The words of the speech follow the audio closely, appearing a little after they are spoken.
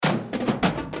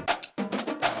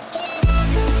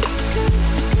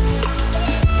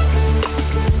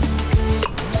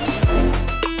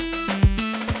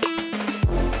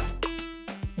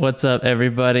What's up,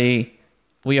 everybody?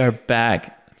 We are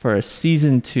back for a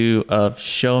season 2 of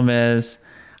Showmez.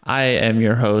 I am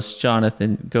your host,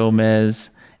 Jonathan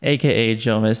Gomez, aka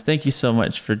Jomez. Thank you so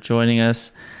much for joining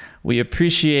us. We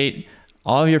appreciate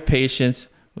all of your patience.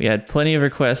 We had plenty of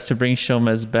requests to bring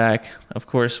Showmez back. Of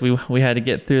course, we had to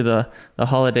get through the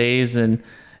holidays and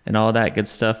all that good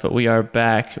stuff, but we are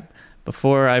back.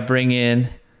 Before I bring in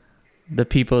the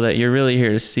people that you're really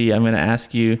here to see, I'm going to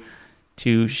ask you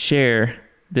to share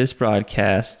this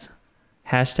broadcast,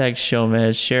 hashtag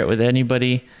Showmez, share it with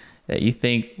anybody that you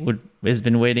think has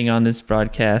been waiting on this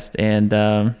broadcast,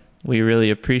 and we really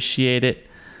appreciate it.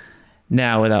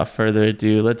 Now, without further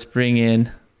ado, let's bring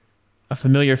in a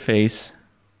familiar face,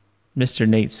 Mr.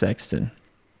 Nate Sexton.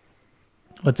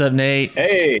 What's up, Nate?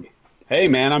 Hey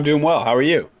man, I'm doing well. How are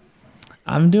you?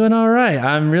 I'm doing all right.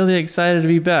 I'm really excited to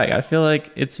be back. I feel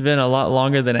like it's been a lot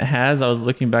longer than it has. I was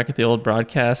looking back at the old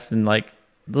broadcasts, and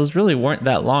those really weren't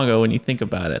that long ago when you think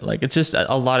about it. It's just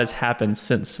a lot has happened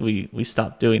since we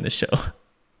stopped doing the show.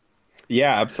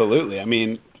 Yeah, absolutely. I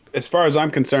mean, as far as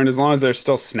I'm concerned, as long as there's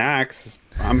still snacks,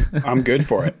 I'm good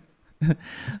for it.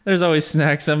 There's always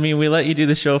snacks. I mean, we let you do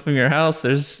the show from your house.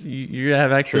 You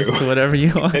have access to whatever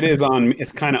you want.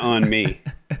 It's kind of on me.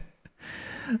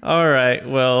 All right.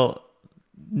 Well,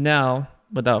 now,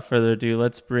 without further ado,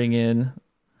 let's bring in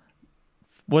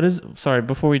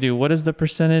before we do, what is the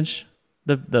percentage?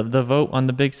 The vote on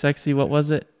the Big Sexy, what was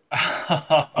it?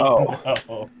 No.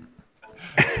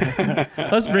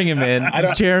 Let's bring him in.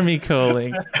 Jeremy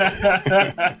Colling.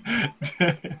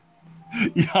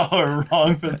 Y'all are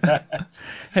wrong for that.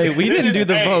 Hey, we didn't do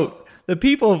the vote. The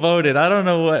people voted. I don't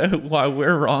know why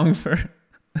we're wrong for.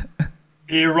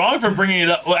 You're wrong for bringing it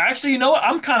up. Well, actually, you know what?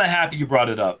 I'm kind of happy you brought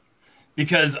it up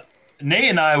because Nate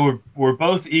and I were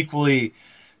both equally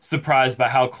surprised by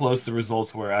how close the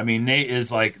results were. I mean, Nate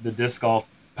is like the disc golf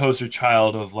poster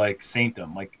child of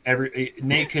saintdom.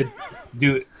 Nate could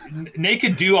do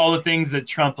all the things that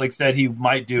Trump said he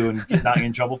might do and not get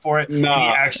in trouble for it. No. He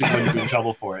actually wouldn't get in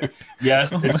trouble for it.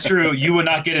 Yes, it's true. You would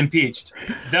not get impeached.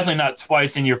 Definitely not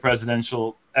twice in your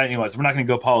presidential. Anyways, we're not going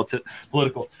to go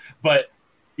political. But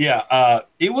yeah,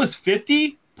 it was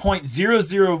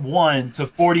 50.001 to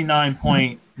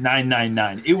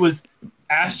 49.999. It was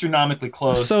astronomically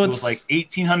close. So it was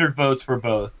 1,800 votes for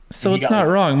both. So it's not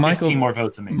wrong. 15 more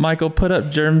votes than me. Michael, put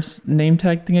up Germ's name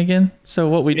tag thing again. So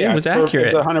what we did was accurate.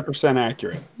 It's 100%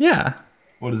 accurate. Yeah.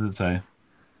 What does it say?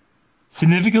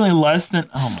 Significantly less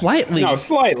than... slightly. No,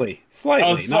 slightly.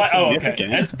 Oh, not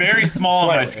significant. Okay. It's very small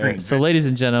on my screen. So ladies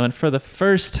and gentlemen, for the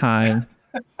first time...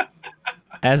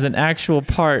 as an actual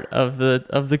part of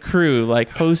the crew,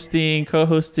 hosting,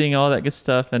 co-hosting, all that good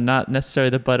stuff, and not necessarily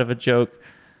the butt of a joke,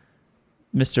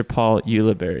 Mr. Paul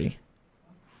Ulibarri.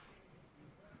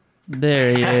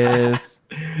 There he is.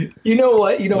 You know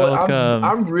what? Welcome.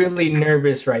 I'm really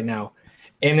nervous right now.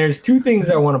 And there's two things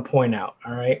I want to point out,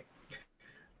 all right?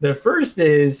 The first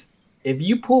is, if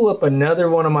you pull up another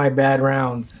one of my bad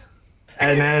rounds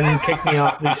and then kick me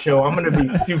off the show, I'm going to be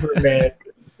super mad.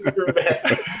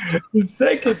 The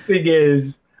second thing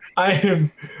is, I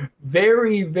am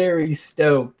very, very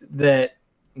stoked that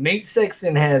Nate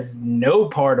Sexton has no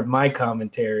part of my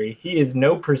commentary. He is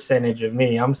no percentage of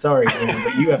me. I'm sorry, man,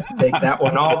 but you have to take that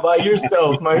one all by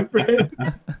yourself, my friend.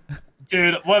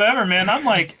 Dude, whatever, man. I'm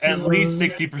at least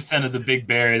 60% of the Big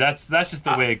Barry. That's just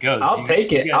the way it goes. I'll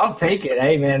take it.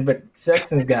 Hey, man, but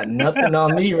Sexton's got nothing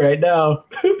on me right now.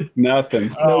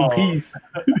 Nothing. No peace.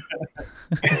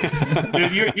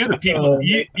 Dude, you're the people.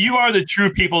 You are the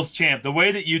true people's champ. The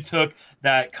way that you took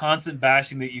that constant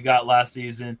bashing that you got last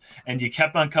season, and you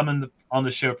kept on coming on the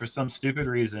show for some stupid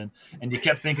reason, and you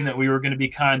kept thinking that we were going to be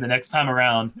kind the next time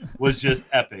around, was just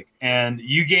epic. And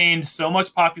you gained so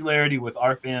much popularity with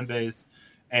our fan base,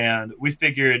 and we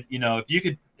figured, if you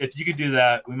could do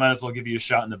that, we might as well give you a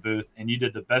shot in the booth. And you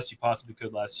did the best you possibly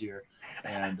could last year,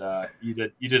 and you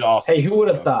did awesome. Hey, who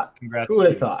would have thought? Congrats! Who would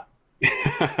have thought?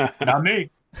 Not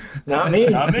me. Not me.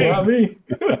 Not me. Not me.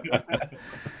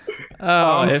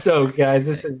 I'm stoked, guys.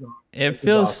 It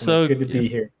feels awesome. so it's good to be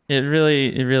here. It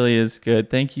really is good.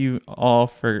 Thank you all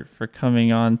for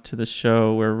coming on to the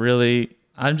show. It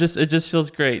just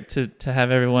feels great to have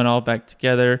everyone all back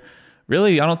together.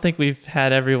 Really, I don't think we've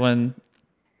had everyone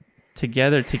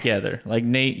together. Like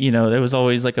Nate, there was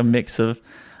always a mix of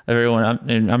everyone.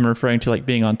 I'm referring to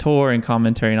being on tour and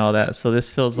commentary and all that. So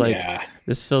this feels like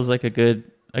a good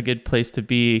place to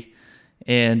be.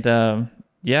 And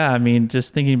yeah, I mean,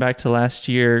 just thinking back to last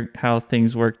year, how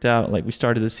things worked out. We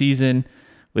started the season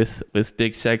with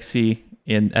Big Sexy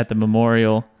at the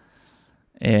Memorial,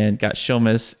 and got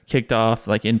Showmez kicked off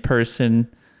in person,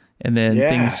 and then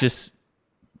things just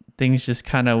things just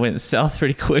kind of went south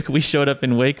pretty quick. We showed up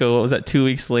in Waco, what was that, 2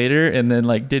 weeks later, and then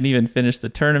like didn't even finish the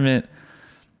tournament.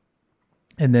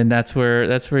 And then that's where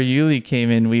Yuli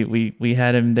came in. We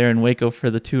had him there in Waco for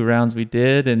the 2 rounds we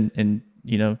did, and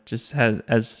you know, just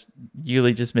as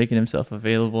Yuli just making himself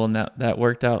available, and that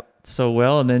worked out so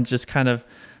well. And then just kind of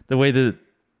the way the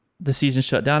season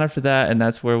shut down after that, and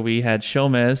that's where we had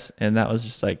Showmez, and that was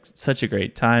just like such a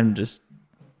great time, just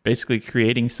basically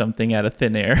creating something out of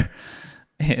thin air.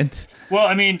 And well,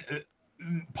 I mean,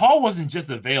 Paul wasn't just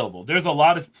available. There's a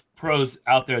lot of pros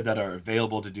out there that are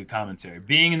available to do commentary.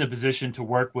 Being in the position to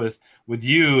work with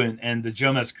you and the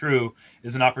Jomez crew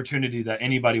is an opportunity that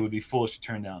anybody would be foolish to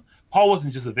turn down. Paul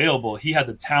wasn't just available. He had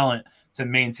the talent to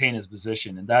maintain his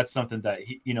position. And that's something that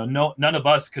none of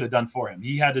us could have done for him.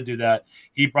 He had to do that.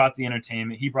 He brought the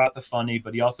entertainment, he brought the funny,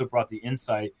 but he also brought the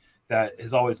insight that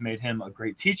has always made him a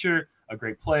great teacher, a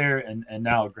great player, and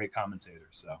now a great commentator.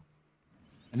 So,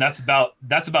 and that's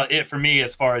about it for me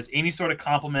as far as any sort of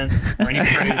compliments or any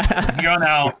praise. From here on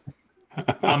out,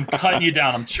 I'm cutting you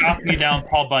down. I'm chopping you down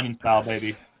Paul Bunyan style,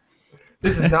 baby.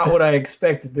 This is not what I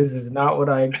expected. It's a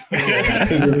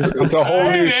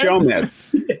whole new Showmez.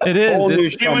 It is. Whole new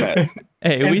Showmez.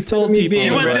 Hey, we told people.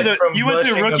 You went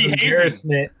through rookie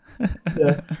hazing.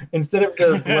 Instead of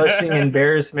the blushing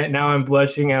embarrassment, now I'm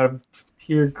blushing out of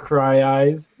pure cry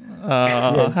eyes.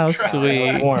 Oh, yes, how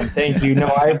sweet. Warm. Thank you. No,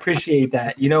 I appreciate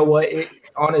that. You know what?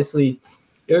 Honestly,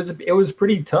 it was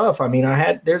pretty tough. I mean,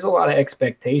 there's a lot of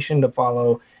expectation to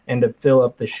follow and to fill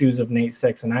up the shoes of Nate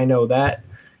Sexton. I know that.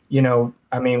 You know,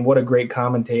 I mean, what a great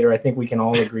commentator. I think we can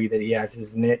all agree that he has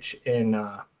his niche in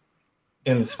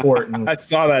the sport. And, I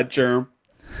saw that, Germ.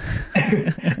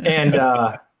 and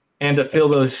to fill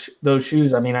those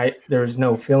shoes, I mean, there's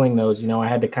no filling those. You know, I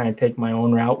had to kind of take my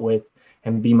own route with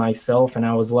and be myself. And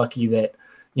I was lucky that,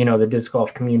 you know, the disc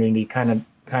golf community kind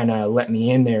of let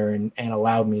me in there and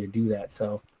allowed me to do that.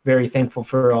 So very thankful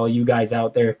for all you guys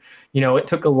out there. You know, it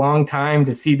took a long time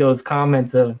to see those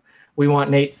comments of, we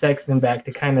want Nate Sexton back,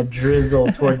 to kind of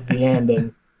drizzle towards the end.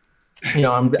 And, you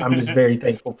know, I'm just very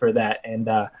thankful for that. And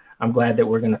I'm glad that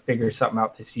we're going to figure something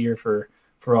out this year for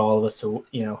all of us to,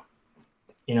 you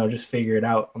know, just figure it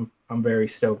out. I'm very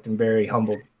stoked and very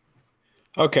humbled.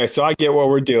 Okay, so I get what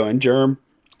we're doing. Germ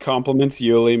compliments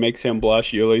Yuli, makes him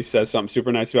blush. Yuli says something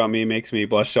super nice about me, makes me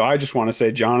blush. So I just want to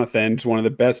say Jonathan's one of the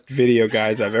best video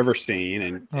guys I've ever seen.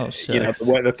 And, you know,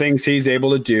 the things he's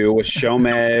able to do with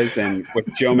Showmez and with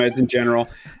Jomez in general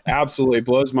absolutely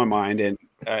blows my mind. And,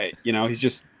 you know,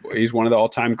 he's one of the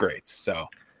all-time greats. So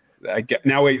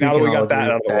now that we got that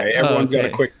out of the way, everyone's got a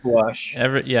quick blush.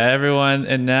 Everyone.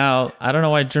 And now, I don't know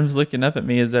why Germ's looking up at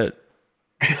me. Is that...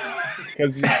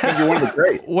 Because you're one of the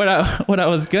greats. What I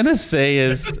was gonna say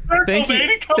is thank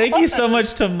you so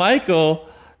much to Michael.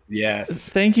 Yes.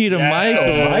 Thank you to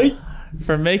Michael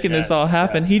for making this all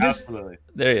happen. He just absolutely.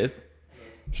 There he is.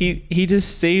 He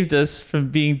just saved us from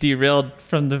being derailed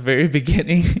from the very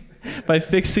beginning by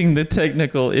fixing the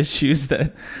technical issues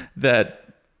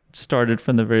that started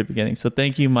from the very beginning. So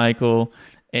thank you, Michael.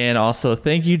 And also,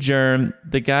 thank you, Germ.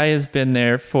 The guy has been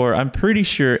there for, I'm pretty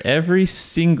sure, every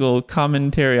single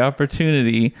commentary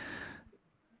opportunity,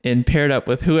 and paired up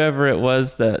with whoever it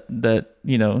was that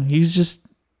you know,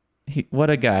 what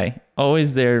a guy.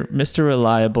 Always there, Mr.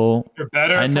 Reliable. You're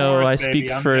better. I know I speak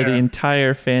baby. for the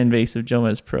entire fan base of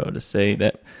Jomez Pro to say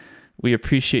that we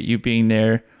appreciate you being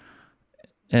there.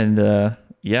 And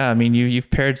yeah, I mean, you've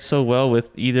paired so well with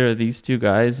either of these two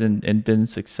guys and been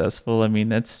successful. I mean,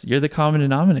 you're the common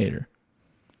denominator.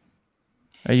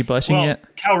 Are you blushing yet?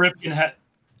 Cal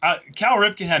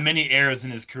Ripken had many errors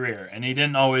in his career, and he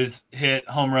didn't always hit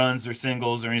home runs or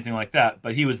singles or anything like that,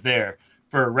 but he was there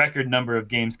for a record number of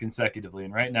games consecutively.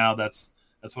 And right now that's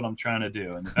what I'm trying to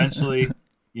do. And eventually,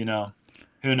 you know,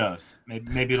 who knows?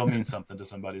 Maybe it'll mean something to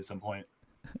somebody at some point.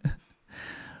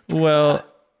 Well,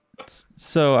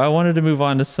 so I wanted to move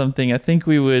on to something. I think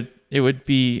it would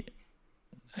be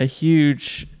a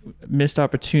huge missed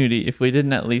opportunity if we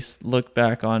didn't at least look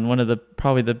back on one of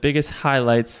probably the biggest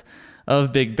highlights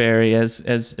of Big Berry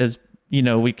as you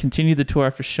know, we continued the tour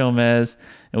after Showmez,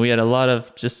 and we had a lot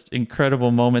of just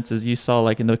incredible moments, as you saw,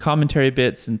 like in the commentary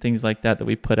bits and things like that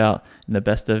we put out in the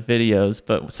best of videos.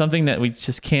 But something that we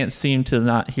just can't seem to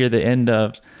not hear the end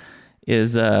of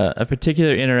is a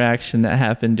particular interaction that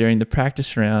happened during the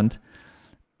practice round,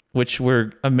 which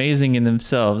were amazing in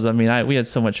themselves. I mean, we had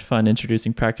so much fun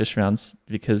introducing practice rounds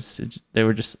because they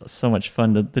were just so much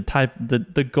fun.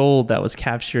 The gold that was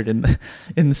captured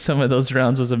in some of those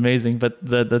rounds was amazing. But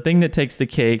the thing that takes the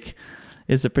cake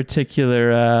is a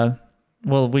particular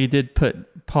Well, we did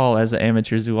put Paul as an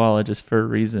amateur zoologist for a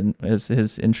reason as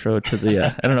his intro to the.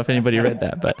 I don't know if anybody read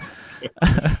that, but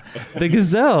the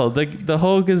gazelle, the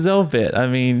whole gazelle bit. I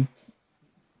mean,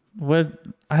 what?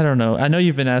 I don't know. I know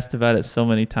you've been asked about it so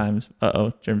many times.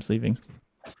 Germ's leaving.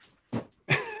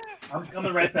 I'm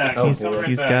coming right back.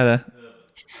 He's got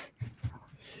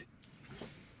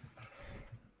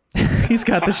He's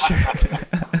got the shirt.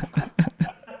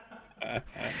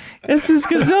 It's his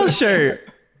gazelle shirt.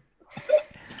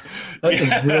 That's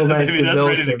a real nice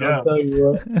gazelle shirt. I'll tell you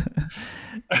what.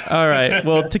 All right.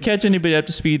 Well, to catch anybody up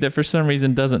to speed that for some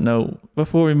reason doesn't know,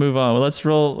 before we move on, let's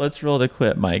roll the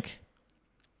clip, Mike.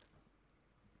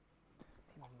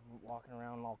 Walking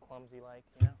around all clumsy like,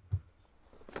 you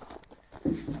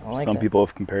know. Some people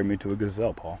have compared me to a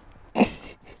gazelle, Paul.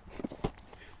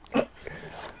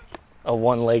 A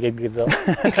one-legged gazelle.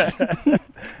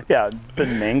 Yeah,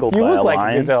 been mangled You by look a like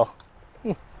lion. a gazelle.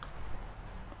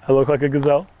 I look like a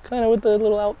gazelle? Kind of with the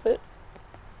little outfit.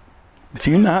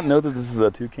 Do you not know that this is a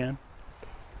toucan?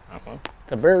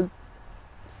 It's a bird.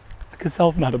 A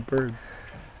gazelle's not a bird.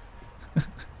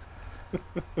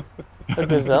 A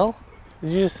gazelle?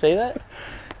 Did you just say that?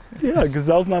 Yeah, a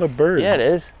gazelle's not a bird. Yeah, it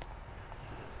is.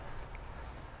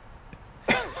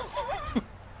 I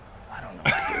don't know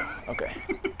what to do. Okay.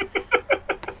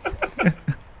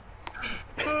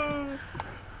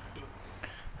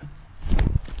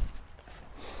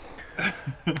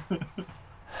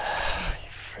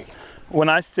 When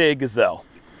I say gazelle,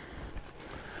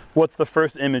 what's the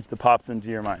first image that pops into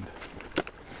your mind?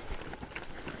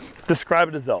 Describe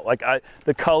a gazelle. Like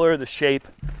the color, the shape,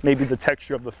 maybe the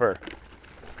texture of the fur.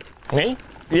 Me?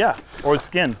 Yeah, or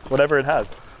skin, whatever it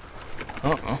has.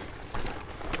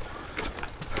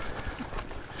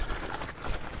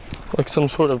 Like some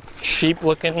sort of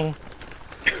sheep-looking,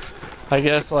 I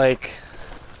guess, like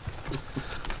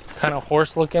kind of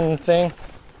horse-looking thing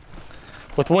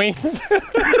with wings.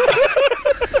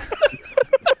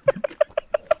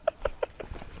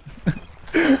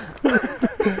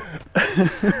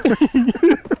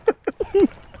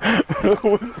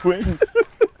 With wings.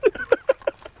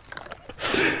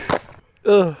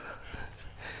 Ugh.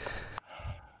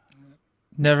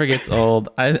 Never gets old.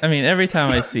 I mean, every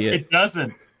time I see it, It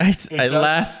doesn't. I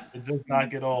laugh It does not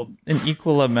get old. an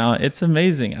equal amount. It's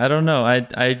amazing. I don't know.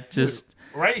 I just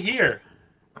Right here.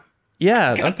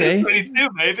 yeah. Got Okay. this 22,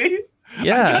 baby. I got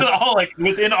Yeah. it all like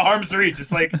within arm's reach.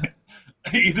 It's like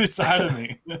either side of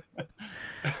me.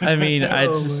 I mean, I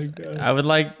Oh just, my gosh. I would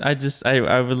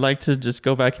like to just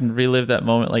go back and relive that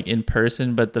moment like in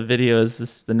person, but the video is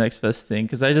just the next best thing.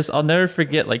 Cause I'll never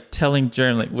forget like telling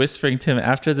Germ, like whispering to him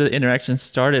after the interaction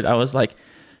started. I was like,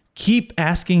 keep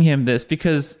asking him this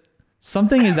because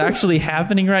something is actually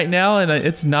happening right now. And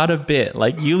it's not a bit.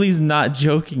 Like Yuli's not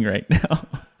joking right now.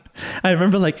 I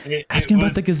remember like asking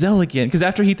about the gazelle again. Cause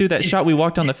after he threw that shot, we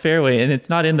walked on the fairway and it's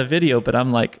not in the video, but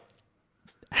I'm like,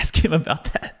 ask him about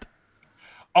that.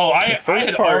 Oh, I first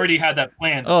had part- already had that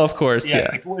planned. Oh, of course. Yeah.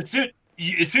 Like,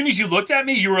 as soon as you looked at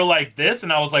me, you were like this,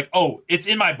 and I was like, "Oh, it's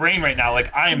in my brain right now."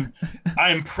 Like I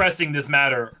am pressing this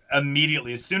matter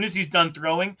immediately. As soon as he's done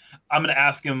throwing, I'm gonna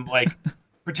ask him like,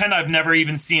 pretend I've never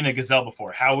even seen a gazelle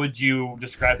before. How would you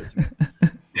describe it to me?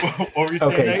 What were you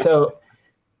saying, Okay, Nate?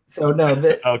 so no,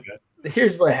 Okay.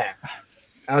 here's what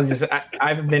happened.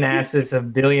 I've been asked this a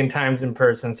billion times in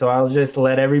person, so I'll just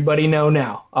let everybody know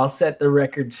now. I'll set the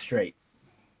record straight.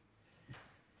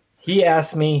 He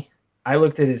asked me, I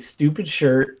looked at his stupid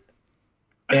shirt,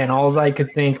 and all I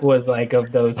could think was like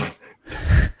of those,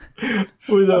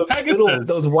 were those Pegasus.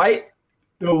 little,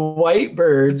 the white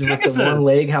birds with the Pegasus. one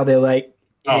leg, how they're like,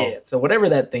 Oh. yeah, so whatever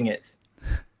that thing is.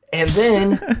 And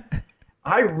then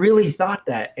I really thought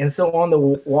that. And so on the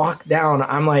walk down,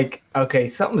 I'm like, okay,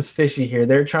 something's fishy here.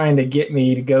 They're trying to get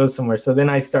me to go somewhere. So then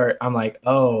I'm like,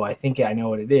 oh, I think I know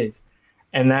what it is.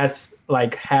 And that's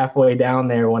like halfway down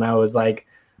there when I was like,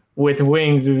 with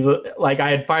wings, is like I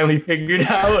had finally figured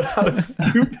out how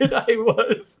stupid I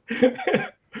was.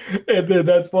 And then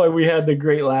that's why we had the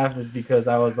great laugh, is because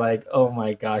I was like, oh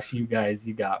my gosh, you guys,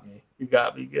 you got me. You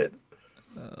got me good.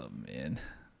 Oh man.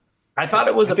 I thought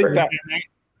it was I a think bird. that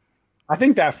I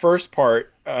think that first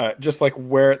part, just like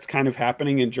where it's kind of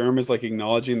happening and Germ is like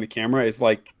acknowledging the camera is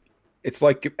like, it's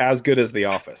like as good as The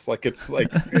Office. Like it's like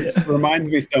it reminds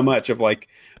me so much of like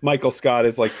Michael Scott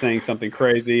is like saying something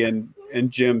crazy and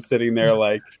Jim sitting there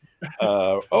like,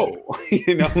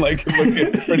 you know, like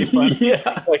looking pretty funny.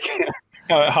 Yeah. Like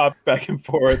how it hops back and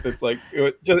forth. It's like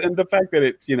and the fact that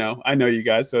it's, you know, I know you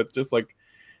guys, so it's just like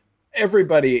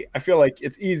everybody. I feel like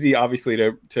it's easy, obviously,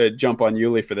 to jump on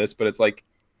Yuli for this, but it's like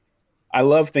I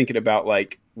love thinking about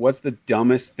like what's the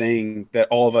dumbest thing that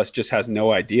all of us just has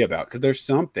no idea about, because there's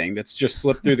something that's just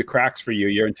slipped through the cracks for you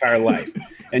your entire life.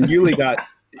 And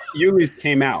Yuli's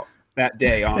came out that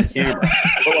day on camera.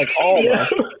 But like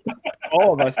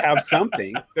all of us have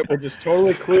something that we're just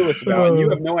totally clueless about, and you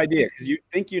have no idea because you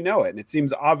think you know it, and it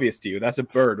seems obvious to you. That's a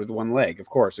bird with one leg, of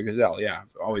course, a gazelle. Yeah,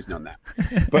 I've always known that.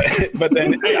 But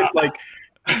then it's like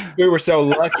we were so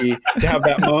lucky to have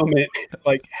that moment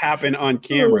like happen on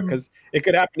camera, because it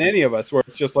could happen to any of us where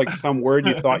it's just like some word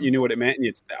you thought you knew what it meant, and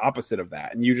it's the opposite of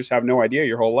that, and you just have no idea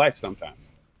your whole life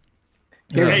sometimes.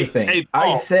 Here's the thing.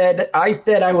 I said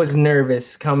I was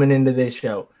nervous coming into this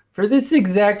show for this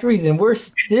exact reason. We're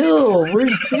still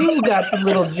got the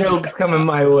little jokes coming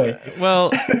my way.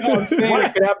 Well, I'm saying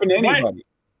it could happen to anybody.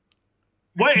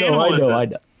 What animal is it? I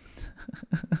know.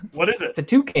 What is it? It's a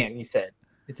toucan, you said.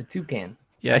 It's a toucan.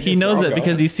 yeah, he knows it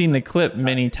because he's seen the clip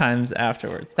many times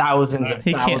afterwards. Thousands of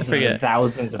He can't forget.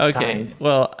 thousands of Okay, times.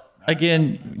 well,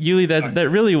 again, Yuli, that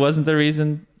really wasn't the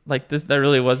reason. Like this, that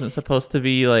really wasn't supposed to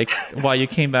be like why you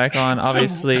came back on.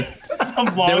 Obviously,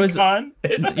 Some long con.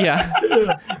 yeah,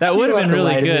 that would have been have to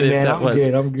really lie to good me, if man. that I'm was.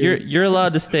 good, I'm good. You're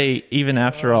allowed to stay even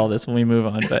after all this when we move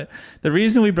on. But the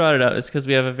reason we brought it up is because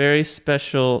we have a very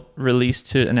special release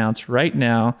to announce right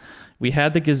now. We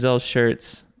had the Gazelle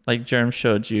shirts, like Germ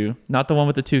showed you, not the one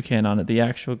with the toucan on it, the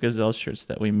actual Gazelle shirts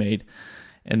that we made,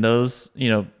 and those,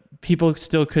 people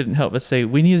still couldn't help but say,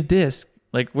 we need a disc.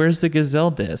 Like, where's the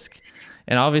Gazelle disc?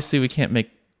 And obviously we can't make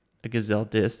a Gazelle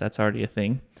disc. That's already a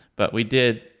thing. But we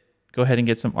did go ahead and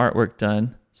get some artwork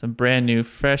done. Some brand new,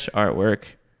 fresh artwork.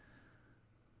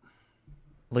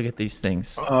 Look at these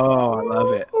things. Oh, I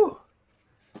love it.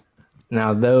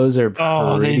 Now those are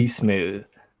Oh, pretty smooth.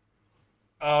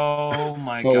 Oh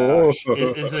my Oh. gosh!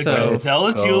 It is a So-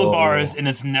 Gazellus julibaris in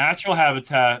its natural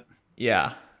habitat,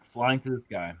 Yeah. flying through the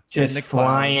sky. Just the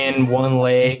clouds. flying one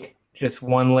leg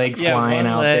flying one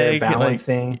out there, leg, like,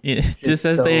 balancing. just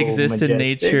as they so exist in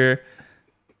majestic. nature.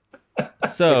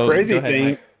 So The crazy go ahead, thing,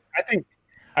 Mike.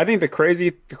 I think the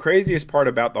craziest part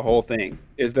about the whole thing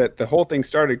is that the whole thing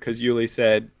started because Yuli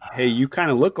said, "Hey, you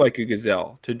kind of look like a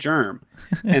gazelle" to Germ,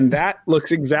 and that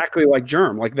looks exactly like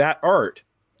Germ. Like that art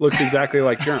looks exactly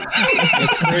like Germ.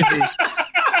 It's crazy.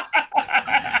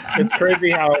 It's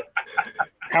crazy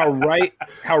how right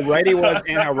he was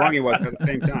and how wrong he was at the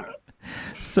same time.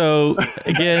 So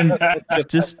again,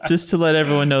 just to let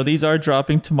everyone know, these are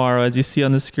dropping tomorrow, as you see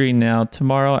on the screen now.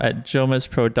 Tomorrow at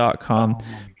jomespro.com.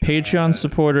 Patreon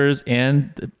supporters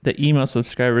and the email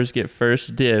subscribers get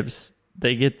first dibs.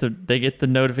 They get the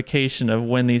notification of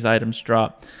when these items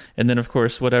drop, and then of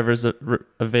course whatever's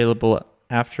available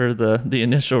after the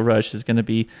initial rush is going to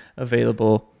be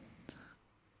available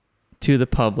to the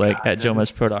public at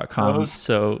jomespro.com.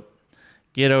 So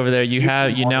get over there. You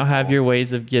now have your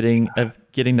ways of getting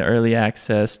the early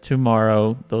access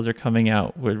tomorrow. Those are coming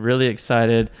out. We're really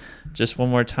excited. Just one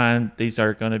more time, these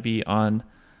are going to be on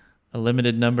a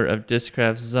limited number of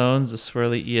Discraft zones, the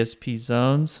swirly ESP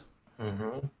zones.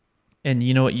 Mm-hmm. And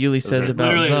you know what Yuli says about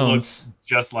Literally zones? looks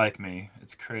just like me.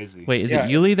 It's crazy. Wait, is Yeah, it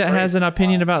Yuli that right. has an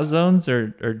opinion about zones or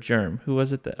Germ? Who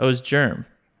was it? It was Germ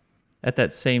at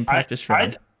that same practice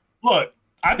round. Look,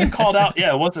 I've been called out.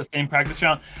 Yeah, what's that same practice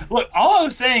round? Look, all I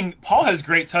was saying, Paul has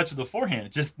great touch with the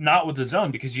forehand, just not with the zone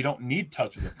because you don't need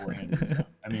touch with the forehand. in the zone.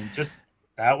 I mean, just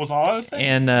that was all I was saying.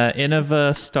 And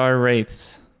Innova Star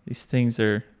Wraiths. These things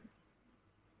are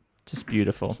just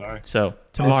beautiful. Sorry. So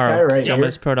tomorrow, guy right here.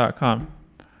 jomespro.com.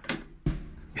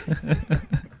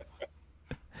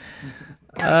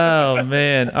 Oh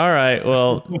man! All right.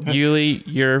 Well, Yuli,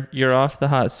 you're off the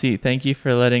hot seat. Thank you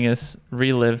for letting us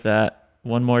relive that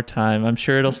one more time. I'm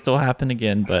sure it'll still happen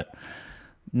again, but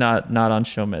not on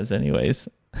Showmez, anyways.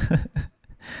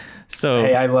 So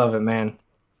Hey, I love it, man.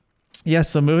 yeah.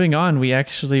 So moving on, we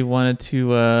actually wanted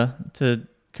to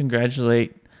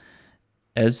congratulate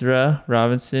Ezra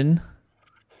Robinson.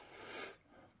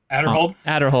 Adderhold.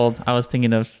 Adderhold. I was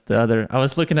thinking of the other. I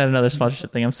was looking at another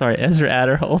sponsorship thing. I'm sorry, Ezra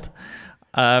Adderhold,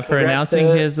 for announcing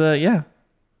to- his. Yeah.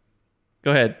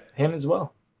 Go ahead. Him as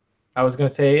well. I was going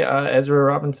to say Ezra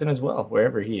Robinson as well,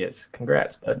 wherever he is.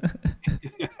 Congrats, bud.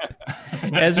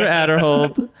 Ezra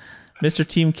Adderhold, Mr.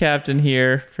 Team Captain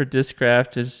here for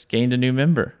Discraft, has gained a new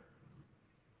member.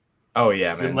 Oh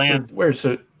yeah, Good man. land.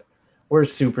 We're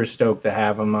super stoked to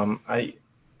have him. I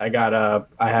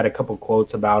had a couple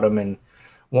quotes about him, and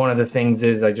one of the things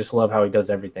is I just love how he does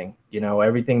everything.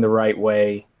 Everything the right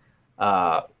way.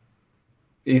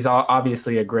 He's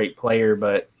obviously a great player,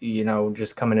 but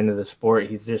just coming into the sport,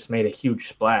 he's just made a huge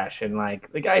splash. And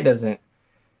like the guy doesn't.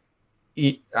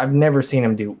 I've never seen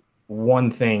him do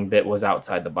one thing that was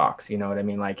outside the box. You know what I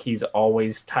mean? Like he's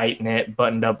always tight knit,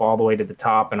 buttoned up all the way to the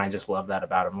top, and I just love that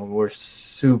about him. We're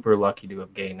super lucky to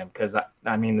have gained him because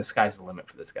I mean the sky's the limit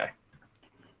for this guy.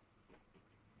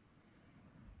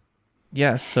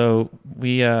 Yeah, so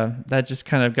we that just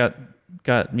kind of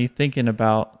got me thinking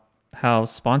about how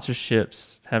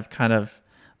sponsorships have kind of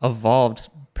evolved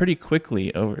pretty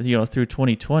quickly over through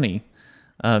 2020.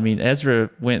 I mean, Ezra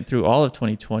went through all of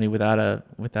 2020 without a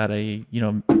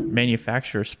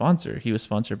manufacturer sponsor. He was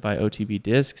sponsored by OTB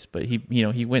Discs, but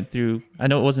he went through. I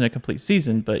know it wasn't a complete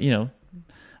season, but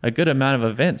a good amount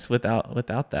of events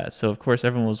without that. So of course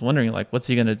everyone was wondering, like, what's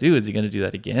he going to do? Is he going to do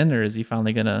that again, or is he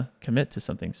finally going to commit to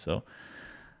something? So,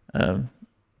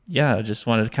 I just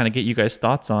wanted to kind of get you guys'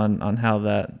 thoughts on how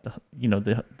that,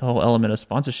 the whole element of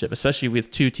sponsorship, especially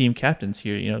with two team captains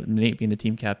here, Nate being the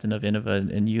team captain of Innova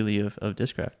and Yuli of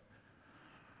Discraft.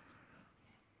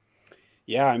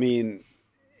 Yeah, I mean,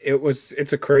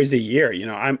 it's a crazy year.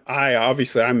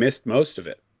 I missed most of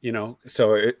it,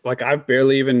 so I've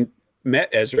barely even met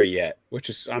Ezra yet,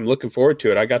 I'm looking forward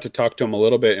to it. I got to talk to him a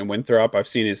little bit in Winthrop. I've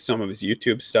seen some of his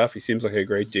YouTube stuff. He seems like a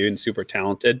great dude and super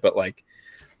talented, but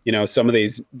some of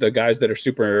the guys that are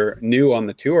super new on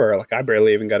the tour, I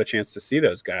barely even got a chance to see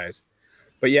those guys.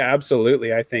 But yeah,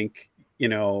 absolutely. I think,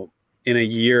 in a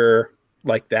year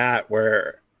like that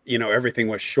where, everything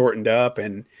was shortened up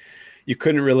and you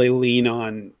couldn't really lean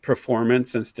on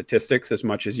performance and statistics as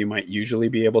much as you might usually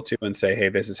be able to and say, hey,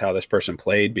 this is how this person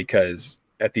played, because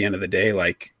at the end of the day,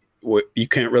 you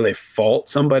can't really fault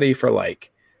somebody for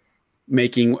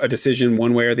making a decision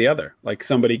one way or the other, like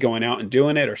somebody going out and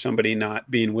doing it or somebody not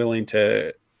being willing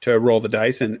to roll the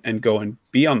dice and go and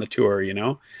be on the tour,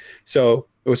 So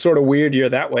it was sort of weird year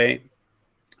that way.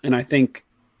 And I think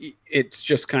it's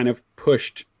just kind of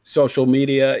pushed social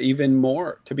media even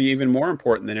more to be even more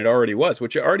important than it already was,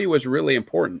 which it already was really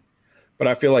important. But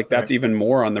I feel like that's even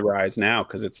more on the rise now,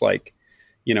 because it's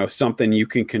something you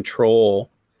can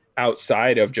control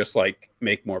outside of just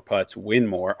make more putts, win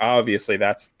more. Obviously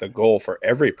that's the goal for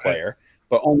every player,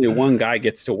 but only one guy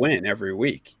gets to win every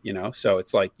week, so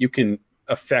it's you can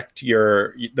affect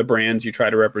the brands you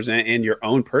try to represent and your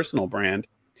own personal brand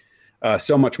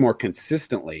so much more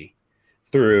consistently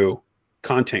through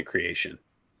content creation.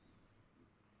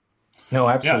 No,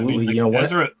 absolutely. Yeah,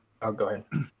 Ezra, oh, go ahead.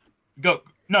 Go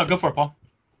for it, Paul.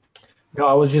 No,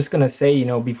 I was just going to say,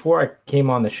 before I came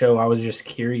on the show, I was just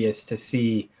curious to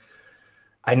see.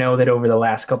 I know that over the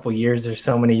last couple of years, there's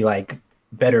so many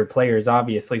better players,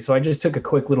 obviously. So I just took a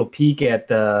quick little peek at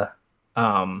the,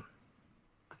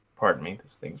 pardon me,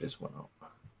 this thing just went up.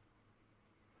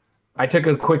 I took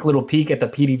a quick little peek at the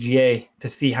PDGA to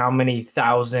see how many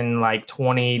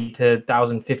 20 to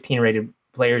 1,015 rated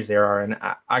players there are. And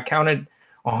I counted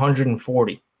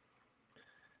 140.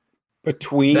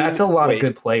 That's a lot of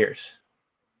good players.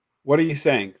 What are you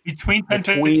saying? Between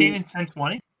 1015 and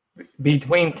 1020?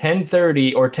 Between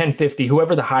 1030 or 1050,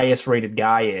 whoever the highest rated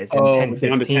guy is, and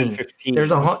 1015. There's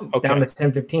down to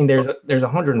 1015. There's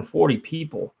 140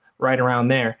 people right around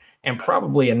there, and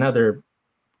probably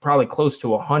close to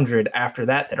 100 after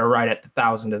that are right at the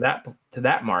 1,000 to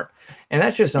that mark, and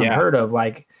that's just unheard of.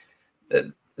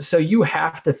 So you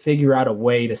have to figure out a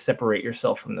way to separate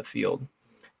yourself from the field,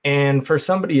 and for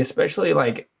somebody especially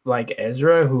like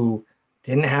Ezra, who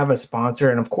didn't have a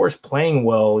sponsor, and of course playing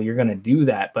well, you're going to do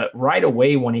that. But right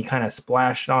away when he kind of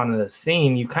splashed onto the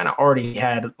scene, you kind of already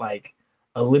had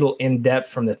a little in-depth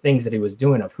from the things that he was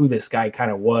doing of who this guy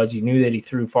kind of was. You knew that he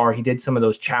threw far. He did some of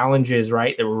those challenges,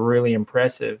 right, that were really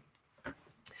impressive.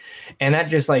 And that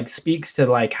just speaks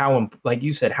to how, like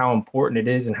you said, how important it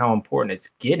is and how important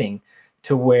it's getting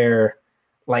to where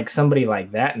somebody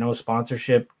like that, no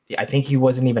sponsorship. I think he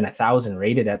wasn't even 1,000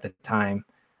 rated at the time.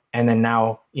 And then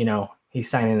now, he's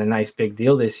signing a nice big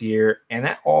deal this year, and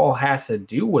that all has to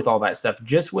do with all that stuff.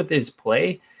 Just with his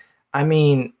play, I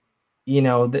mean,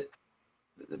 that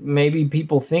maybe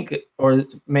people think, or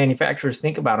manufacturers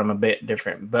think about him a bit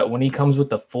different. But when he comes with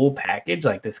the full package,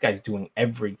 this guy's doing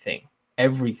everything.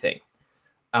 And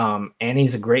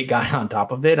he's a great guy on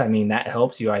top of it. I mean, that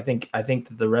helps you. I think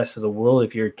that the rest of the world,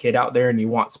 if you're a kid out there and you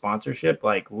want sponsorship,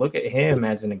 look at him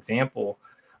as an example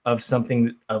of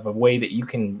a way that you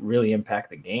can really impact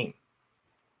the game.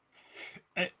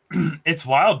 It's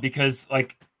wild because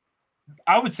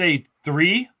I would say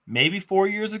 3, maybe 4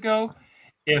 years ago,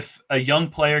 if a young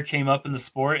player came up in the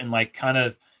sport and kind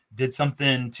of did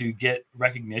something to get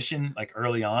recognition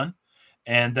early on,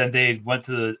 and then they went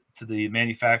to the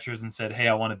manufacturers and said, hey,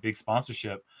 I want a big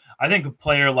sponsorship. I think a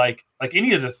player like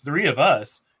any of the 3 of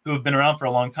us who have been around for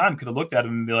a long time could have looked at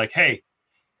him and be like, hey,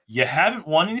 you haven't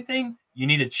won anything. You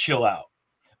need to chill out.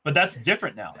 But that's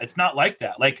different now. It's not like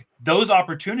that. Like those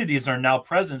opportunities are now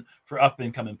present for up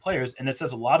and coming players. And it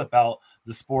says a lot about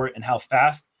the sport and how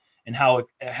fast and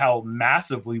how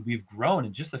massively we've grown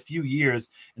in just a few years,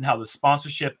 and how the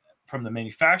sponsorship from the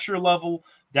manufacturer level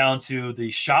down to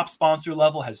the shop sponsor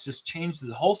level has just changed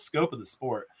the whole scope of the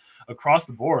sport across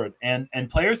the board. And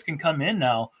players can come in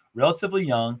now relatively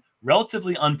young,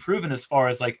 relatively unproven as far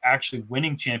as like actually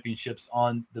winning championships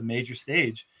on the major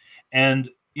stage, and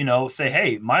say,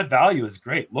 hey, my value is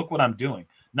great. Look what I'm doing.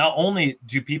 Not only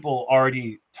do people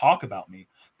already talk about me,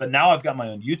 but now I've got my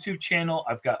own YouTube channel.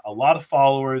 I've got a lot of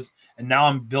followers, and now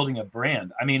I'm building a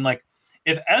brand. I mean, like,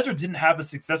 if Ezra didn't have a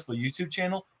successful YouTube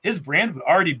channel, his brand would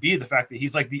already be the fact that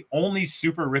he's like the only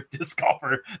super ripped disc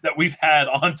golfer that we've had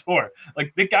on tour.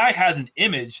 Like, the guy has an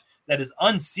image that is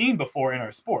unseen before in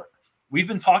our sport. We've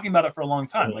been talking about it for a long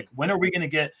time. Like, when are we going to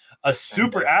get a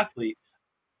super athlete,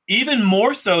 even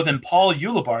more so than Paul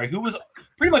Ulibarri, who was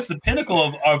pretty much the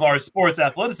pinnacle of our sports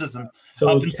athleticism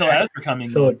up until Ezra coming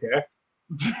in.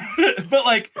 But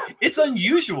like, it's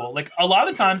unusual. Like, a lot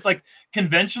of times, like,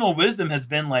 conventional wisdom has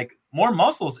been like, more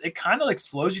muscles, it kind of like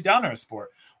slows you down in our sport.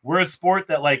 We're a sport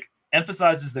that like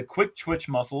emphasizes the quick twitch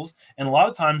muscles, and a lot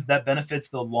of times that benefits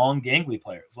the long gangly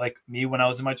players, like me when I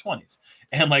was in my 20s,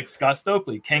 and like Scott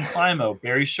Stokely, Ken Climo,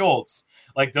 Barry Schultz,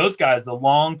 like those guys, the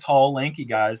long, tall, lanky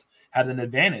guys had an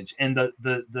advantage, and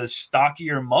the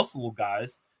stockier muscle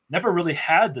guys never really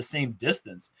had the same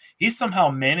distance. He's somehow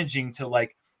managing to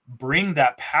like bring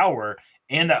that power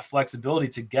and that flexibility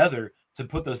together to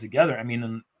put those together. I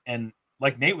mean, and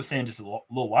like Nate was saying just a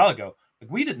little while ago, like,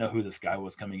 we didn't know who this guy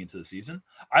was coming into the season.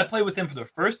 I played with him for the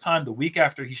first time the week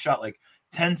after he shot like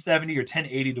 1070 or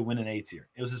 1080 to win an A tier.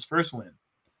 It was his first win,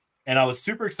 and I was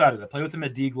super excited. I played with him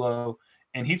at D-Glow,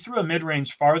 and he threw a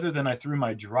mid-range farther than I threw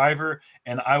my driver,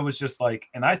 and I was just like,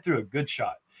 and I threw a good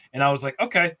shot, and I was like,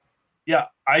 okay, yeah,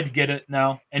 I'd get it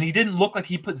now. And he didn't look like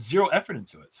he put zero effort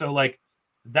into it. So like,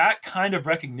 that kind of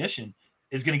recognition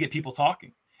is going to get people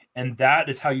talking. And that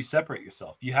is how you separate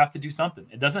yourself. You have to do something.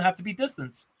 It doesn't have to be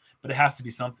distance, but it has to be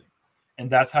something. And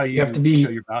that's how you have to show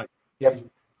your value.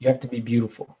 You have to be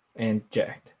beautiful and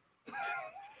jacked.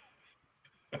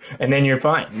 And then you're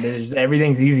fine.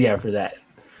 Everything's easy after that.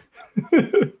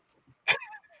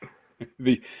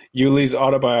 The Yuli's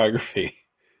autobiography.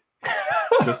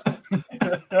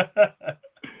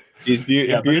 He's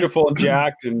beautiful and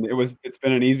jacked, and it's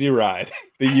been an easy ride.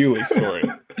 The Yuli story.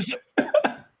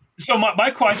 So my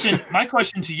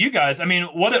question to you guys, I mean,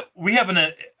 we have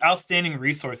an outstanding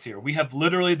resource here. We have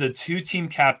literally the two team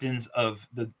captains of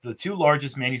the two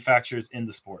largest manufacturers in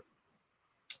the sport,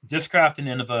 Discraft and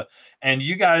Innova, and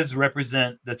you guys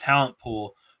represent the talent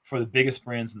pool for the biggest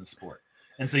brands in the sport.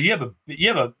 And so you have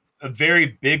a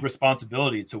very big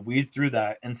responsibility to weed through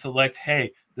that and select,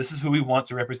 hey, this is who we want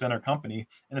to represent our company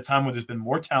in a time where there's been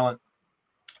more talent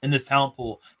in this talent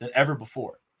pool than ever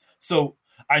before. So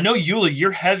I know, Yuli,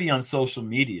 you're heavy on social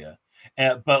media,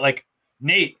 but like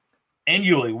Nate and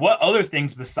Yuli, what other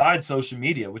things besides social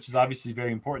media, which is obviously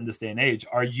very important this day and age,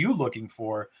 are you looking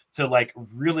for to like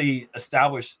really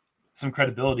establish some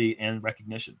credibility and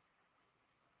recognition?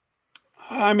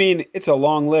 I mean, it's a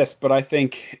long list, but I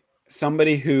think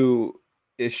somebody who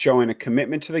is showing a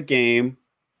commitment to the game,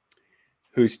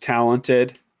 who's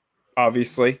talented,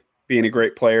 obviously being a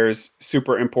great player is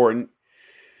super important.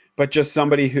 But just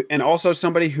somebody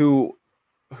who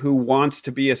wants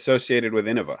to be associated with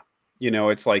Innova.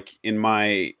 It's like, in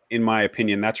my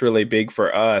opinion, that's really big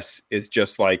for us, is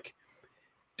just like,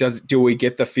 do we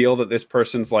get the feel that this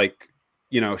person's like,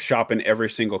 shopping every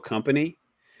single company,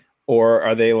 or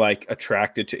are they like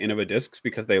attracted to Innova discs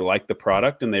because they like the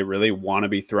product and they really want to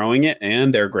be throwing it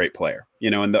and they're a great player,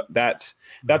 and that's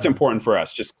important for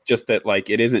us. Just that, like,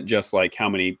 it isn't just like, how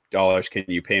many dollars can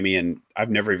you pay me? And I've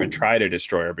never even tried a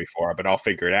destroyer before, but I'll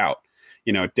figure it out.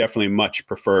 Definitely much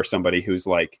prefer somebody who's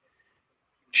like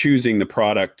choosing the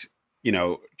product,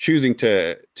 choosing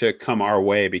to come our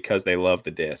way because they love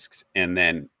the discs. And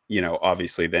then,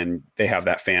 obviously then they have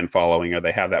that fan following, or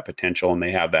they have that potential, and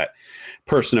they have that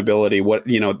personability.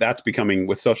 That's becoming,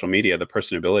 with social media, the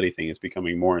personability thing is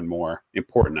becoming more and more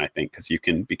important, I think, because you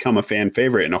can become a fan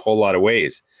favorite in a whole lot of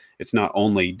ways. It's not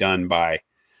only done by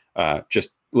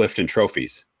just lifting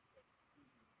trophies.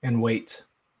 And weights.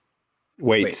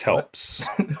 Weights helps.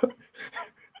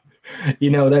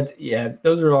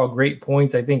 Those are all great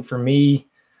points. I think for me,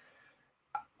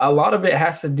 a lot of it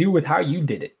has to do with how you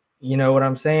did it. You know what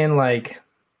I'm saying? Like,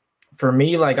 for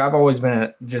me, like, I've always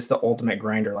been just the ultimate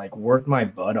grinder, like, worked my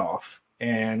butt off.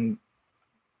 And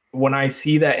when I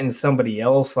see that in somebody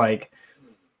else, like,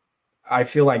 I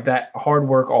feel like that hard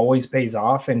work always pays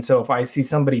off. And so if I see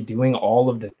somebody doing all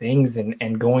of the things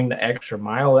and going the extra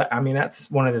mile, I mean,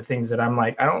 that's one of the things that I'm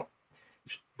like,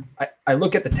 I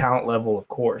look at the talent level, of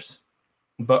course,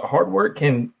 but hard work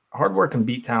can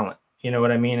beat talent. You know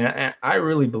what I mean? I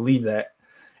really believe that.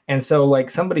 And so like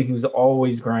somebody who's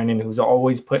always grinding, who's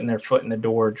always putting their foot in the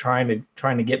door, trying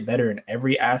to get better in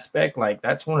every aspect, like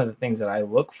that's one of the things that I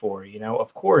look for. You know,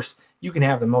 of course you can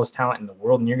have the most talent in the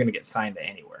world and you're going to get signed to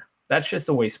anywhere. That's just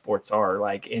the way sports are.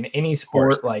 Like in any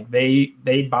sport, like they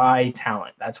buy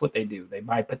talent. That's what they do. They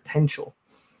buy potential.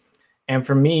 And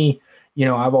for me, you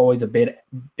know, I've always been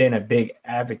a big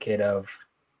advocate of,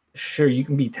 sure, you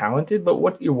can be talented, but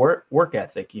what's your work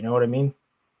ethic? You know what I mean?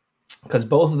 Because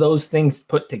both of those things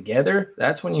put together,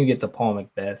 that's when you get the Paul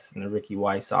Macbeths and the Ricky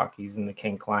Wysocki's and the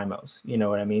Ken Climos. You know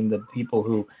what I mean? The people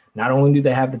who not only do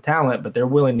they have the talent, but they're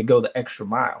willing to go the extra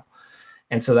mile.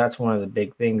 And so that's one of the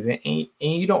big things. And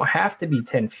you don't have to be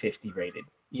 1050 rated.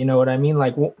 You know what I mean?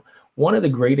 Like one of the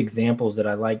great examples that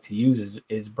I like to use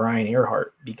is Brian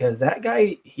Earhart, because that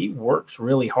guy, he works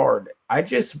really hard. I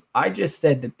just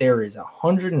said that there is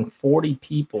 140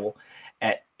 people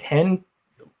at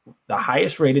the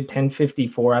highest rated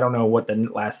 1054. I don't know what the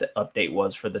last update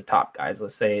was for the top guys.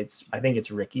 Let's say I think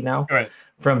it's Ricky now. Right.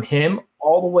 From him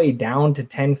all the way down to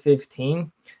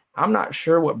 1015. I'm not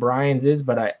sure what Brian's is,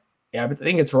 but I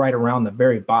think it's right around the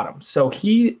very bottom. So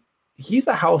he's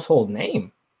a household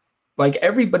name. Like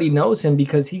everybody knows him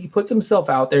because he puts himself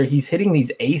out there. He's hitting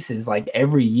these aces like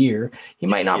every year. He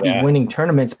might not be winning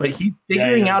tournaments, but he's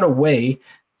figuring out a way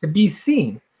to be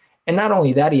seen. And not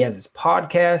only that, he has his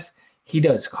podcast. He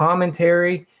does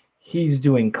commentary. He's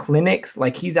doing clinics.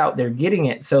 Like he's out there getting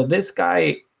it. So this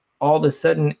guy all of a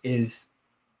sudden is,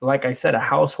 like I said, a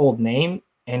household name,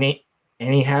 and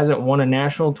he hasn't won a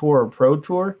national tour or pro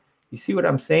tour. You see what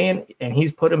I'm saying? And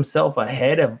he's put himself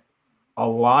ahead of a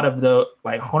lot of the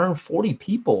like 140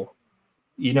 people.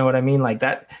 You know what I mean? Like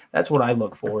that's what I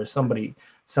look for, is somebody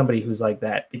who's like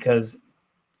that, because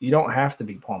you don't have to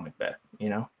be Paul Macbeth, you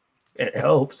know? It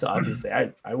helps, obviously.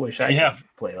 I wish I could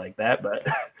play like that, but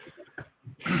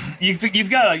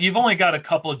you've only got a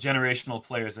couple of generational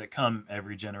players that come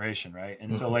every generation, right?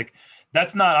 And so like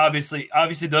that's not obviously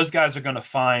those guys are going to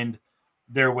find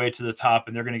their way to the top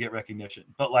and they're going to get recognition.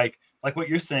 But like what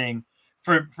you're saying,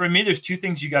 for me, there's two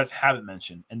things you guys haven't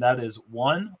mentioned, and that is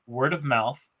one, word of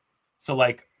mouth. So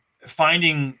like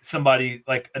finding somebody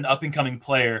like an up and coming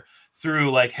player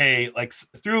through like, hey, like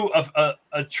through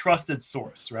a trusted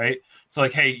source, right? So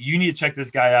like, hey, you need to check this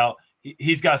guy out.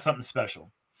 He's got something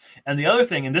special. And the other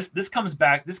thing, and this goes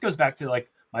back to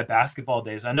like my basketball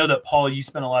days. I know that Paul, you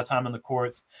spent a lot of time on the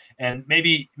courts, and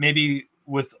maybe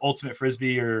with ultimate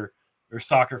frisbee or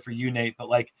soccer for you, Nate, but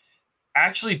like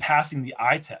actually passing the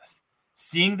eye test,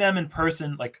 seeing them in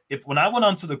person. Like when I went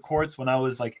onto the courts when I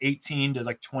was like 18 to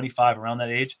like 25, around that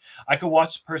age, I could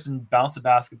watch a person bounce a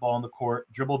basketball on the court,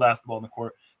 dribble basketball on the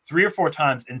court 3 or 4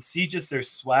 times and see just their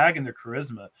swag and their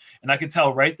charisma. And I could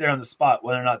tell right there on the spot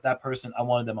whether or not that person, I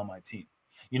wanted them on my team.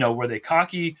 You know, were they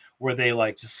cocky? Were they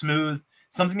like just smooth?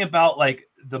 Something about like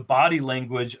the body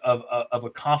language of a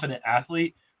confident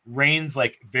athlete reigns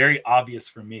like very obvious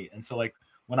for me. And so like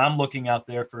when I'm looking out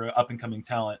there for up and coming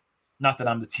talent, not that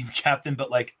I'm the team captain, but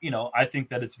like, you know, I think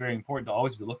that it's very important to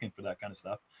always be looking for that kind of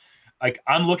stuff. Like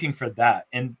I'm looking for that,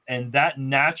 and that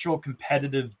natural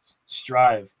competitive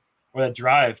strive, or that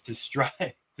drive to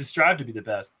strive to be the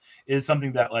best, is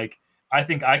something that like I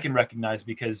think I can recognize,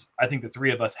 because I think the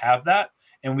three of us have that,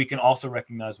 and we can also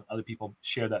recognize when other people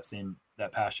share that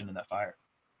passion and that fire.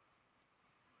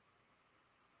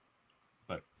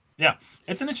 But yeah,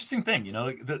 it's an interesting thing, you know.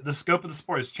 Like the scope of the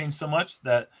sport has changed so much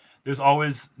that there's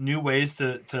always new ways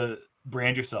to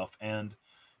brand yourself. And,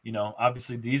 you know,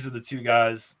 obviously these are the two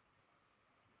guys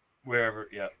wherever.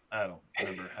 Yeah. I don't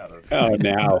remember how to. Oh,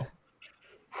 now.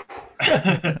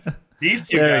 These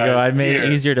two there guys. There we go. I made here.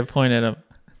 it easier to point at them.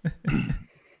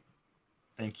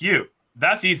 Thank you.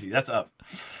 That's easy. That's up.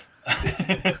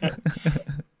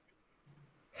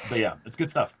 But yeah, it's good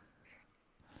stuff.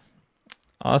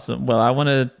 Awesome. Well, I want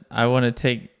to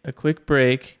take a quick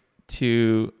break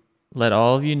to let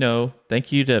all of you know.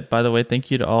 Thank you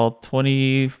to all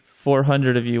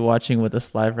 2,400 of you watching with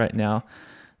us live right now.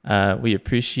 We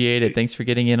appreciate it. Thanks for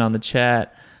getting in on the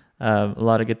chat. A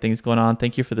lot of good things going on.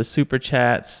 Thank you for the super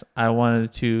chats. I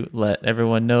wanted to let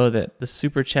everyone know that the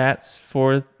super chats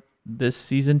for this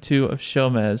season 2 of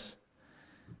Showmez,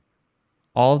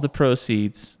 all of the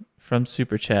proceeds from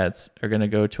super chats are going to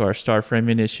go to our Starframe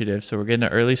initiative. So we're getting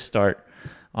an early start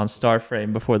on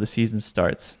Starframe before the season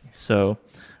starts. So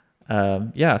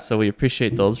yeah, so we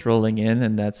appreciate those rolling in,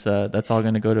 and that's all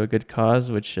going to go to a good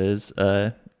cause, which is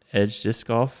Edge Disc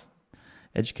Golf,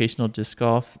 educational disc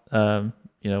golf.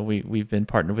 We've been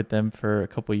partnered with them for a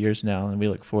couple of years now, and we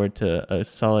look forward to a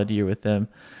solid year with them.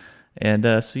 And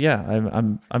so yeah,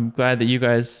 I'm glad that you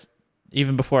guys,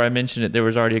 even before I mentioned it, there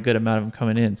was already a good amount of them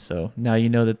coming in. So now you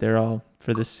know that they're all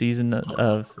for this season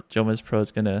of Jomez Pro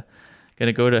is gonna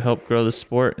go to help grow the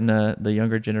sport and the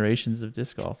younger generations of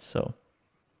disc golf. So,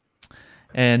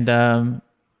 and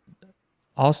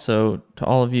also to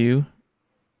all of you,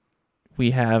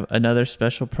 we have another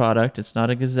special product. It's not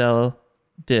a Gazelle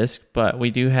disc, but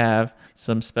we do have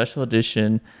some special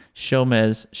edition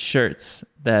Showmez shirts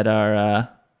that are.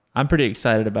 I'm pretty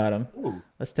excited about them. Ooh.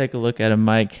 Let's take a look at them,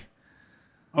 Mike.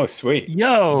 Oh, sweet.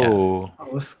 Yo. Oh,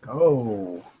 let's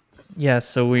go. Yeah,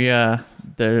 so we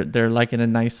they're like in a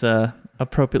nice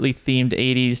appropriately themed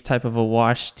 80s type of a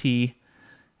wash tee.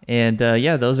 And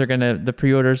yeah, the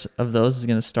pre-orders of those is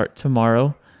gonna start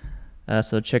tomorrow.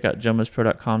 So check out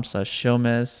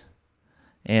jomezpro.com/Showmez.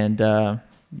 And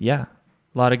yeah,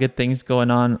 a lot of good things going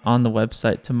on the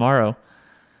website tomorrow.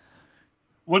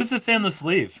 What does it say on the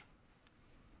sleeve?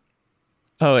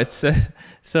 Oh, it says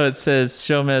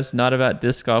Showmez, not about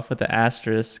disc golf with the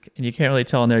asterisk, and you can't really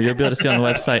tell on there. You'll be able to see on the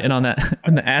website, and on that,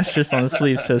 and the asterisk on the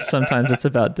sleeve says sometimes it's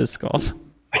about disc golf.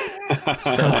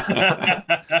 So,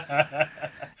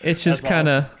 it's just kind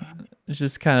of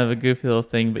a goofy little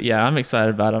thing, but yeah, I'm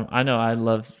excited about them. I know I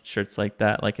love shirts like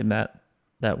that, like in that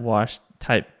wash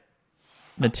type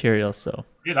material. So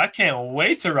Dude, I can't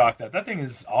wait to rock that. That thing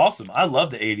is awesome. I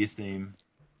love the 80s theme.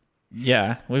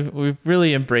 yeah, we've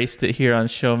really embraced it here on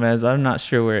Showmez. I'm not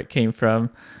sure where it came from.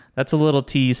 That's a little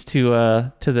tease to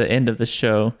the end of the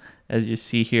show, as you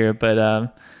see here.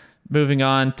 But moving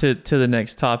on to the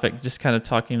next topic, just kind of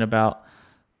talking about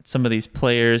some of these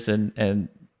players and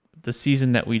the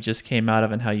season that we just came out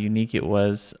of and how unique it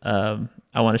was.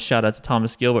 I want to shout out to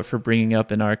Thomas Gilbert for bringing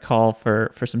up in our call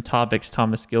for some topics.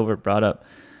 Thomas Gilbert brought up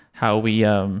how we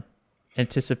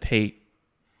anticipate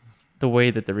the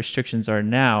way that the restrictions are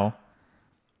now,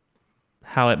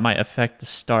 how it might affect the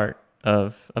start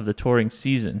of the touring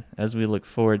season as we look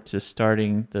forward to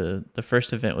starting the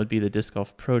first event would be the Disc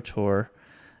Golf Pro Tour,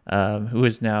 who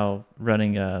is now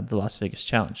running the Las Vegas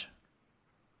Challenge.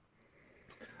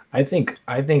 I think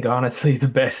honestly the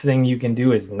best thing you can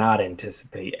do is not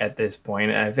anticipate at this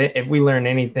point. If we learn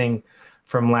anything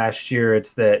from last year,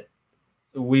 it's that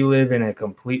we live in a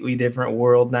completely different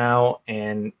world now,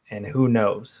 and who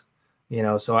knows,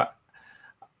 so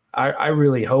I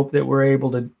really hope that we're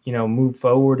able to, move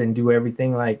forward and do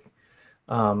everything like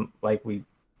we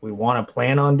want to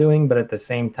plan on doing, but at the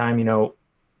same time,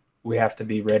 we have to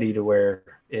be ready to where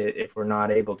if we're not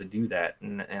able to do that,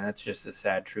 and that's just a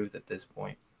sad truth at this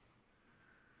point.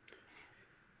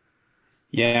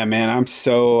 Yeah, man, I'm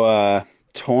so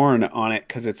torn on it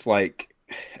because it's like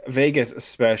Vegas,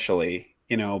 especially,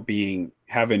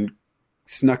 having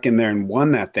snuck in there and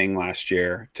won that thing last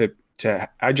year.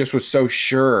 I just was so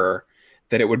sure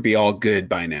that it would be all good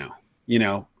by now.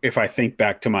 If I think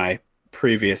back to my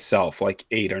previous self, like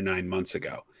 8 or 9 months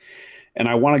ago, and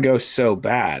I want to go so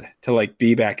bad to like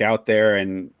be back out there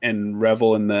and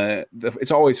revel in the.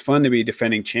 It's always fun to be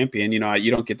defending champion. You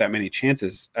don't get that many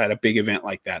chances at a big event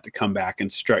like that to come back and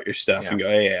strut your stuff and go,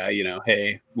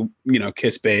 hey,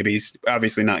 kiss babies.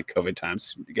 Obviously not COVID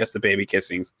times. I guess the baby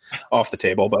kissing's off the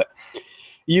table, but it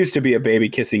used to be a baby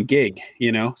kissing gig,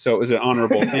 so it was an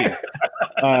honorable thing.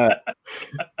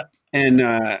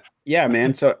 Yeah,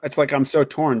 man. So it's like I'm so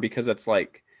torn because it's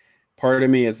like. Part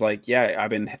of me is like, yeah, I've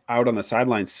been out on the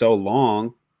sidelines so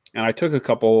long, and I took a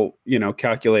couple,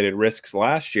 calculated risks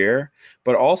last year,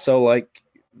 but also like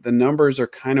the numbers are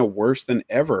kind of worse than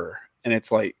ever. And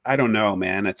it's like, I don't know,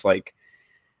 man. It's like,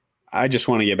 I just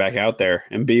want to get back out there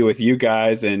and be with you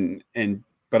guys.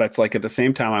 But it's like, at the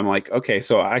same time, I'm like, okay,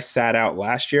 so I sat out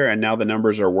last year and now the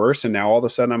numbers are worse. And now all of a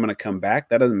sudden I'm going to come back.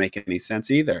 That doesn't make any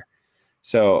sense either.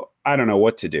 So I don't know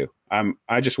what to do.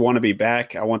 I just want to be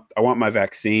back. I want my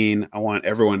vaccine. I want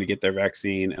everyone to get their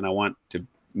vaccine, and I want to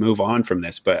move on from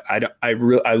this. But I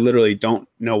literally don't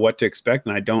know what to expect,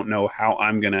 and I don't know how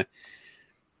I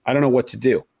don't know what to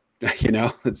do.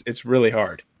 It's really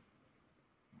hard.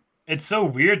 It's so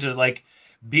weird to like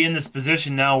be in this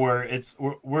position now where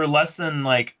we're less than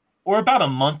we're about a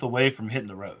month away from hitting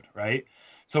the road, right?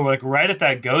 So we're like right at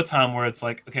that go time where it's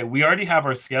like, okay, we already have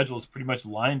our schedules pretty much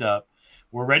lined up.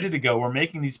 We're ready to go. We're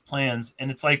making these plans.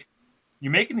 And it's like,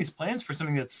 you're making these plans for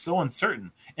something that's so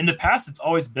uncertain. In the past, it's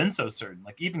always been so certain.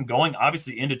 Like even going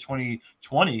obviously into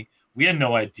 2020, we had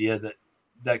no idea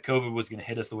that COVID was going to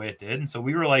hit us the way it did. And so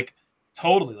we were like,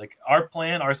 totally like our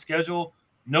plan, our schedule,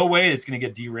 no way it's going to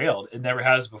get derailed. It never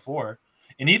has before.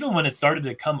 And even when it started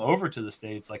to come over to the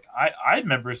States, like I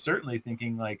remember certainly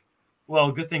thinking like,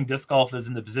 well, good thing disc golf is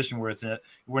in the position where it's in.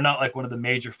 We're not like one of the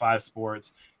major 5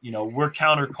 sports. We're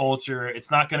counterculture. It's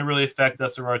not going to really affect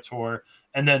us or our tour.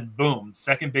 And then boom,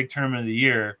 second big tournament of the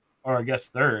year, or I guess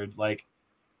third, like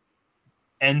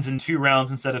ends in 2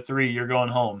 rounds instead of 3. You're going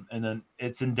home, and then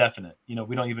it's indefinite.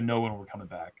 We don't even know when we're coming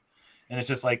back, and it's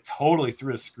just like totally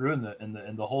threw a screw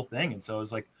in the whole thing. And so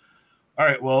it's like, all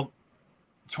right, well,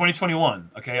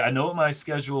 2021. Okay, I know what my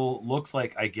schedule looks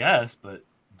like, I guess, but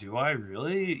do I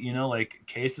really? Like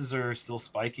cases are still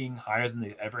spiking higher than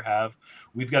they ever have.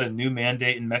 We've got a new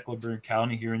mandate in Mecklenburg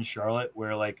County here in Charlotte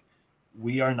where like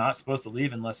we are not supposed to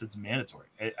leave unless it's mandatory.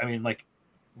 I mean, like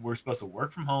we're supposed to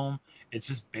work from home. It's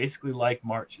just basically like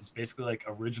March. It's basically like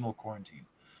original quarantine.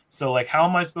 So like, how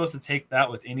am I supposed to take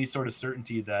that with any sort of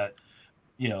certainty that,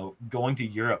 going to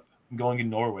Europe, going to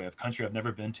Norway, a country I've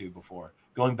never been to before,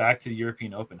 going back to the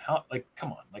European Open, how, like,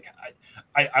 come on, like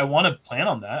I want to plan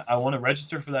on that. I want to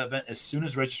register for that event as soon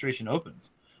as registration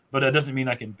opens, but that doesn't mean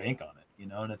I can bank on it,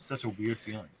 and it's such a weird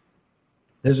feeling.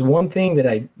 There's one thing that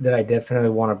I definitely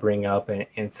want to bring up,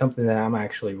 and something that I'm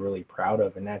actually really proud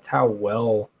of, and that's how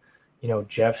well,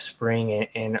 Jeff Spring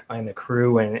and the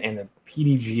crew and the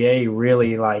PDGA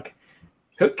really like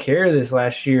took care of this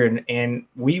last year, and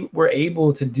we were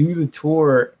able to do the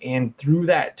tour, and through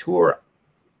that tour,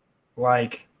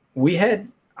 like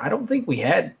I don't think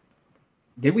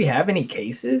did we have any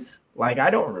cases? Like,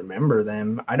 I don't remember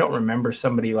them. I don't remember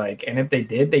somebody like, and if they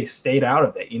did, they stayed out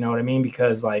of it. You know what I mean?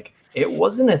 Because like it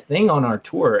wasn't a thing on our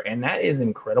tour, and that is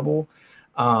incredible.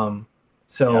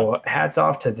 Hats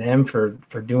off to them for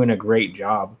doing a great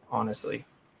job, honestly.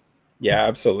 Yeah,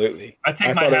 absolutely. I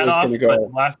take my hat off.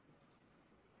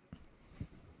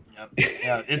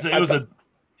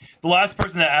 The last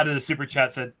person that added a super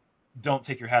chat said, "Don't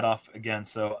take your hat off again."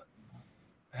 So,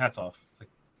 hats off.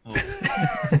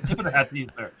 Tip of the hat to you,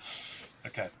 sir.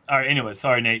 Okay. All right. Anyway,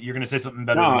 sorry, Nate. You're going to say something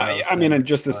better. I mean,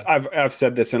 just this. I've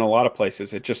said this in a lot of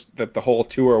places. It just that the whole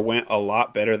tour went a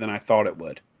lot better than I thought it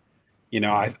would.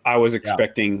 I was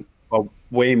expecting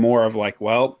way more of like,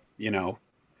 well,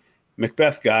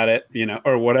 Macbeth got it,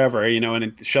 or whatever, and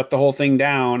it shut the whole thing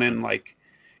down. And like,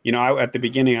 at the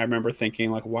beginning, I remember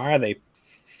thinking like, why are they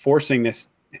forcing this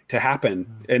to happen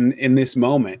in this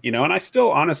moment, and I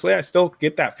still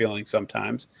get that feeling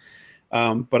sometimes.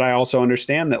 But I also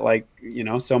understand that like,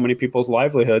 so many people's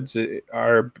livelihoods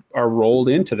are rolled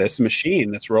into this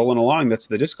machine that's rolling along. That's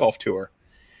the disc golf tour.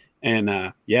 And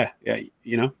I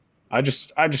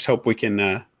just hope we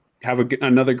can have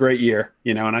another great year,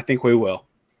 and I think we will.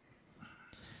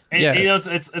 And, it's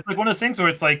like one of those things where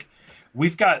it's like,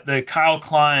 we've got the Kyle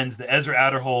Kleins, the Ezra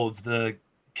Adderholds, the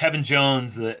Kevin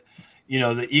Jones, the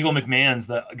Eagle McMahons,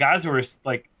 the guys who are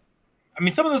like, I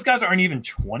mean, some of those guys aren't even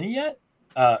 20 yet.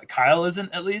 Kyle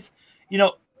isn't, at least.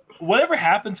 Whatever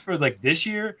happens for like this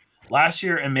year, last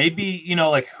year, and maybe,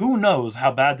 like who knows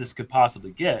how bad this could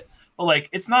possibly get. But like,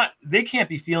 it's not, they can't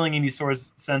be feeling any sort of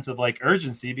sense of like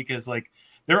urgency, because like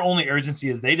their only urgency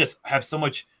is they just have so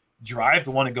much drive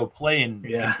to want to go play and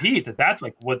compete that's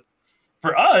like what,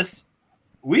 for us,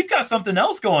 we've got something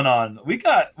else going on. We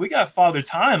got Father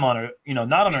Time on our,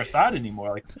 not on our side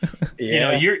anymore. Like,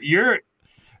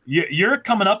 you're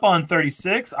coming up on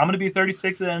 36. I'm going to be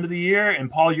 36 at the end of the year.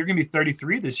 And Paul, you're going to be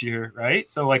 33 this year. Right.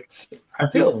 So like, I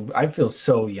feel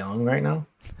so young right now.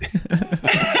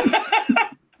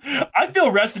 I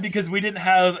feel rested because we didn't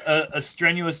have a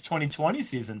strenuous 2020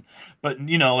 season, but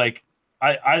like,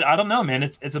 I don't know, man.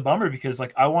 It's a bummer because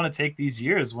like I want to take these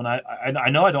years when I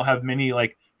know I don't have many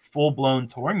like full blown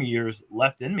touring years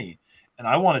left in me, and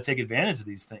I want to take advantage of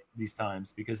these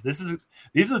times, because these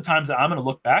are the times that I'm going to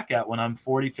look back at when I'm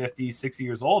 40, 50, 60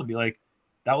 years old and be like,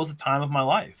 that was the time of my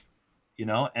life,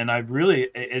 And I really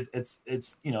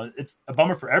it's a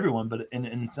bummer for everyone, but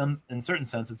in certain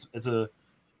sense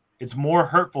it's more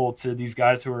hurtful to these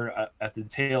guys who are at the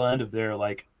tail end of their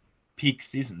like peak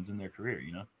seasons in their career.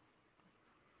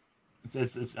 It's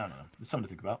I don't know. It's something to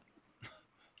think about.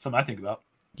 Something I think about.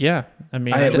 Yeah, I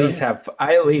mean, I at least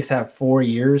have 4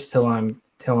 years till I'm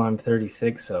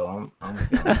 36, so I'm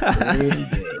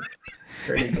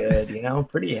pretty good,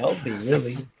 pretty healthy,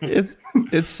 really.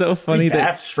 It's so funny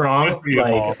that's strong.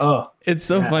 Like, it's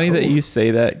so funny that you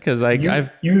say that, because like I've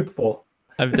youthful.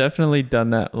 I've definitely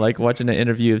done that. Like watching an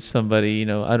interview of somebody,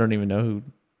 I don't even know who,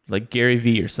 like Gary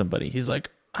Vee or somebody. He's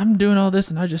like, I'm doing all this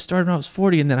and I just started when I was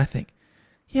 40, and then I think,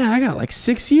 yeah, I got like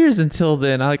 6 years until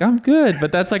then. I'm good.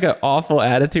 But that's like an awful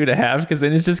attitude to have, because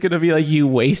then it's just going to be like you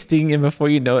wasting, and before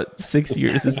you know it, 6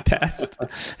 years has passed.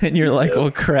 And you're like, oh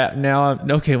crap, now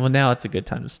now it's a good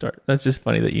time to start. That's just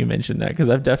funny that you mentioned that, because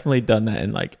I've definitely done that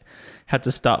and like have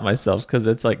to stop myself, because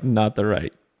it's like not the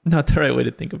right way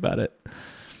to think about it.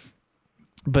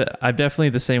 But I'm definitely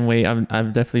the same way. I'm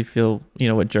definitely feel,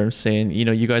 what Germ's saying.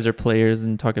 You guys are players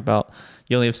and talk about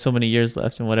you only have so many years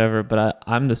left and whatever. But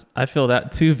I feel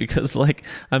that too, because like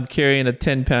I'm carrying a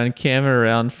 10-pound camera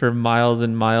around for miles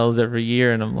and miles every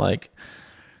year, and I'm like,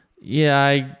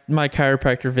 yeah, my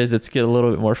chiropractor visits get a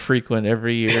little bit more frequent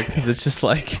every year, because it's just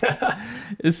like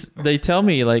they tell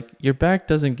me like your back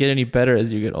doesn't get any better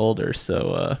as you get older.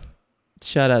 So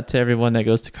shout out to everyone that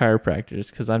goes to chiropractors,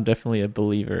 because I'm definitely a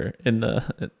believer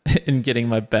in getting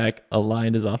my back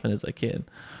aligned as often as I can.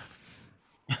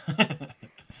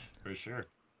 For sure.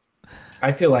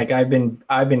 I feel like I've been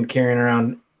carrying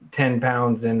around 10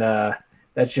 pounds, and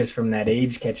that's just from that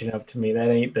age catching up to me. That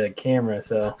ain't the camera,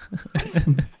 so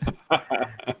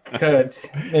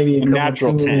cut maybe a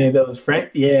natural 10 of those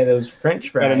those French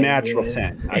fries. Got a natural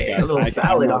 10. A little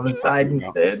salad on the side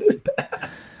instead.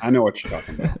 I know what you're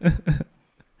talking about.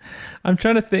 I'm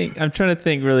trying to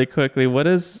think really quickly. What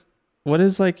is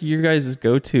like your guys'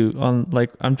 go-to on, like,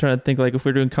 I'm trying to think, like, if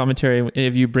we're doing commentary and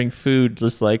if you bring food,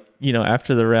 just like,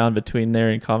 after the round between there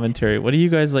and commentary, what are you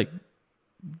guys like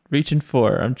reaching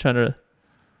for? I'm trying to.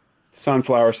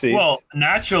 Sunflower seeds. Well,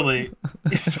 naturally,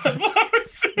 sunflower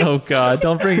seeds. Oh God,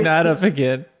 don't bring that up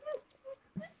again.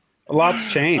 A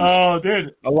lot's changed. Oh,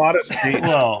 dude. A lot has changed.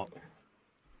 Well,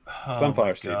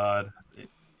 Sunflower seeds. God,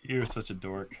 you're such a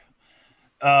dork.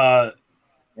 I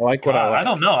like what I like. I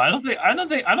don't know.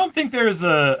 I don't think there's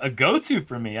a go-to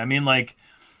for me. I mean, like,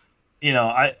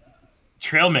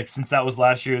 trail mix, since that was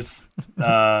last year's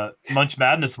Munch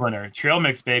Madness winner. Trail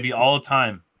mix, baby, all the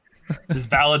time. Just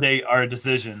validate our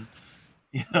decision.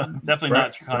 Definitely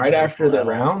not right after the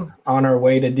round on our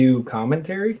way to do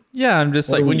commentary. Yeah, I'm just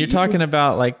like, when you're talking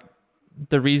about like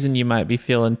the reason you might be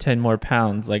feeling 10 more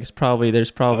pounds, like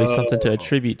there's probably something to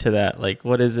attribute to that. Like,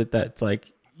 what is it that's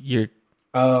like you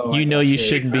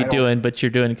shouldn't be doing, but you're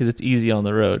doing because it's easy on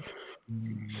the road?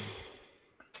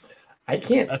 I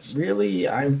can't really.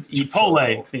 I'm Chipotle. So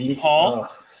healthy. Paul.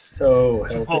 Oh, so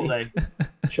healthy.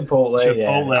 Chipotle. Yeah,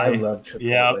 I love Chipotle.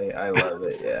 Yep. I love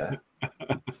it. Yeah,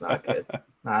 it's not good.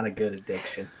 Not a good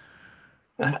addiction.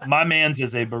 My man's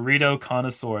is a burrito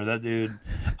connoisseur. That dude.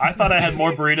 I thought I had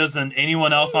more burritos than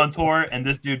anyone else on tour, and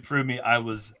this dude proved me I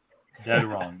was dead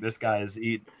wrong. This guy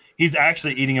he's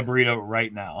actually eating a burrito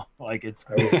right now. Like, it's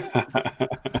sneaking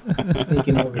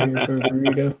over here for a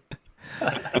burrito.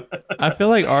 I feel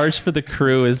like ours for the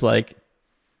crew is like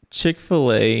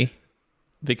Chick-fil-A,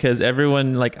 because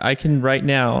everyone, like, I could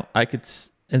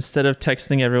instead of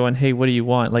texting everyone, hey, what do you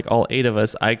want? Like, all 8 of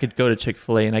us, I could go to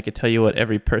Chick-fil-A and I could tell you what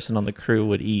every person on the crew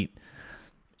would eat.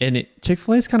 And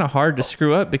Chick-fil-A is kind of hard to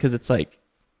screw up, because it's like,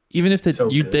 even if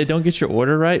they don't get your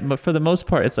order right, but for the most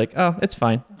part, it's like, oh, it's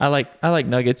fine. I like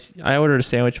nuggets. I ordered a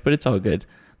sandwich, but it's all good.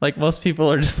 Like, most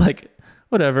people are just like,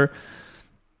 whatever.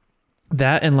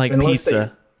 That and like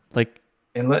pizza,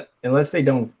 unless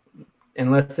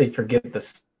they forget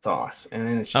the sauce, and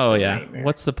then it's just nightmare.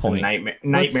 What's the point?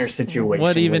 Nightmare situation.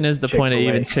 What even is the point of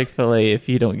even Chick-fil-A if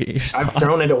you don't get your sauce? I've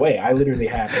thrown it away. I literally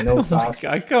have no sauce.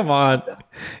 God, come on,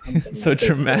 so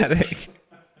dramatic.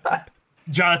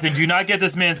 Jonathan, do not get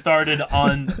this man started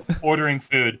on ordering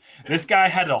food. This guy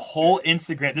had a whole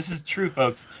Instagram. This is true,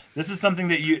 folks. This is something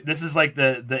this is like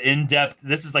the in-depth,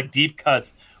 this is like deep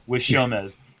cuts with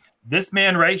Shomez. This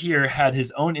man right here had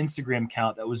his own Instagram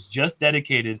account that was just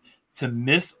dedicated to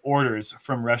miss orders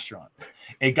from restaurants.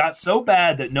 It got so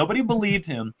bad that nobody believed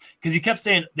him, because he kept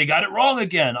saying, they got it wrong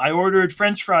again. I ordered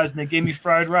French fries and they gave me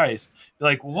fried rice.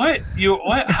 You're like, what?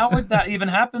 How would that even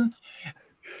happen?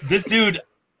 This dude,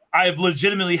 I've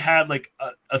legitimately had like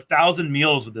 1,000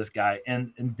 meals with this guy,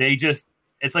 and they just,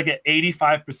 it's like an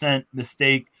 85%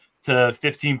 mistake to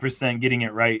 15% getting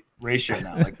it right ratio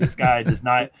now. Like, this guy does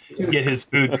not get his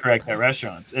food correct at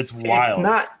restaurants. It's wild.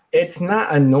 It's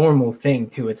not a normal thing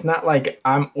too. It's not like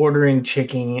I'm ordering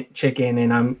chicken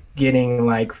and I'm getting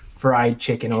like fried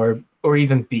chicken or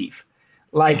even beef.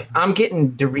 Like, I'm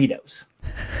getting Doritos.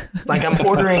 Like, I'm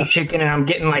ordering chicken and I'm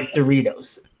getting like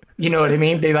Doritos. You know what I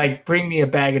mean? They like bring me a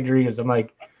bag of Doritos. I'm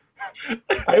like,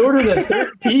 I ordered a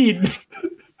 13.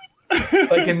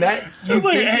 Like, in that, you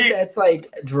think that's like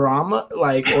drama,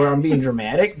 like, or I'm being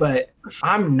dramatic, but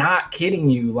I'm not kidding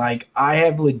you. Like, I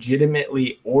have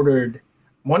legitimately ordered.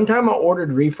 One time I ordered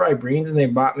refried beans, and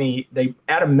they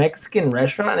at a Mexican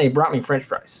restaurant, and they brought me French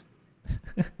fries.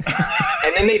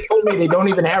 And then they told me they don't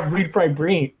even have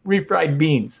refried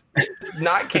beans.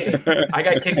 Not kidding. I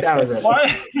got kicked out of this.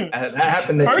 That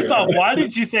happened this First year. off, why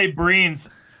did you say Breens?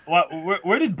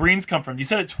 Where did Breens come from? You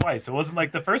said it twice. It wasn't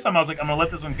like the first time I was like, I'm gonna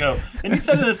let this one go. Then you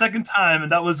said it a second time,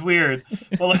 and that was weird.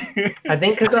 But like, I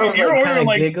think because I was You're like, kind of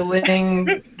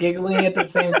ordering, giggling at the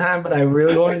same time, but I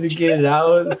really wanted to get it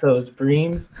out, so it's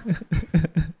Breens.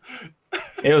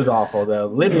 It was awful though.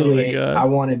 Literally, God. I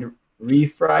wanted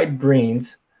refried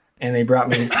Breens, and they brought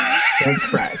me French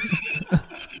fries.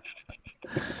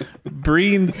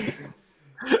 Breens.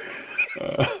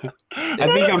 I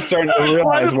think I'm starting to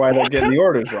realize why they're getting the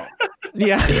orders wrong.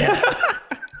 Yeah.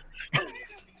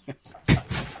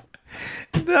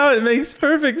 No, it makes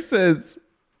perfect sense.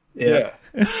 Yeah.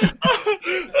 you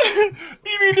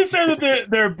mean to say that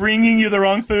they're bringing you the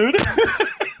wrong food?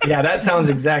 Yeah, that sounds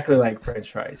exactly like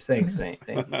French fries. Thanks, Nate.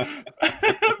 Thank you.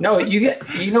 No,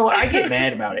 I get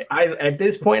mad about it. At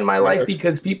this point in my life,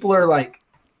 because people are like,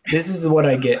 this is what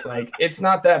I get. Like, it's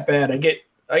not that bad. I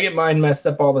get mine messed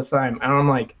up all the time. And I'm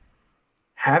like,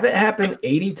 have it happen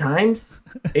 80 times,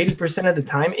 80% of the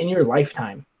time in your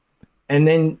lifetime. And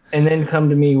then come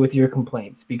to me with your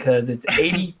complaints, because it's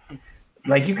 80.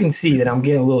 Like, you can see that I'm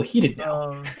getting a little heated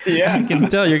now. Yeah. You can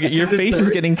tell your face is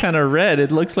getting kind of red.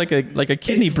 It looks like a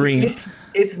kidney Breen.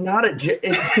 It's not a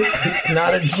it's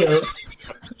not a joke.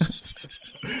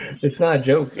 It's not a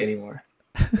joke anymore.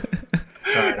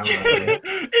 All right, I'm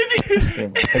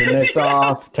gonna turn this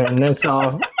off. Turn this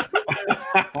off.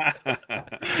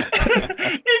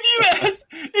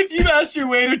 If you asked your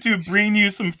waiter to bring you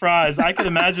some fries, I can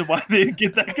imagine why they'd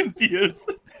get that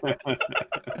confused.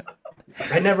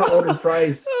 I never ordered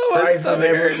fries. Fries were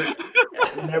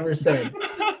never said.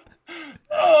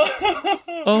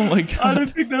 Oh my God. I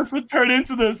didn't think this would turn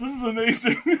into this. This is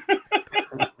amazing.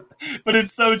 But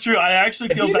it's so true. I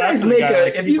actually feel bad for the guy.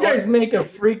 If you guys make a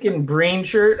freaking Breen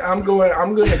shirt, I'm gonna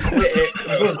quit it.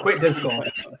 I'm gonna quit disc golf.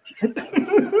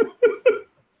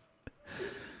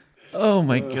 Oh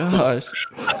my gosh.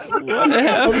 What I'm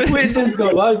happened? quitting disc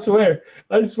golf. I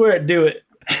swear. Do it.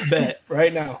 Bet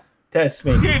right now. Test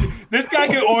me. Dude, this guy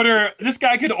could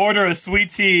order a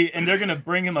sweet tea and they're gonna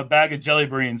bring him a bag of jelly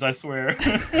beans, I swear.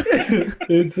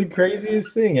 It's the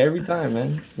craziest thing every time,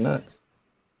 man. It's nuts.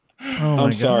 Oh my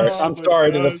I'm sorry. gosh. I'm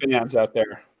sorry to the fans out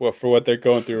there for what they're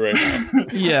going through right now.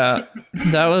 Yeah,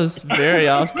 that was very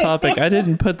off topic. I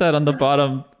didn't put that on the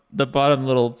bottom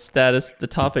little status, the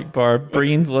topic bar.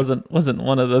 Breens wasn't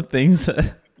one of the things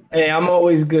that. Hey, I'm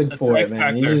always good for it, X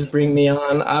man. You factor. just bring me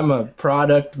on. I'm a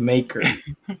product maker.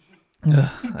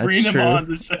 That's Bring him true. on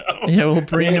the show. Yeah, we'll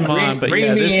bring him on. But bring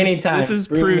yeah, me this anytime. is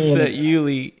Bring proof me that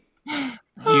anytime.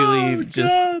 Yuli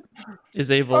just God.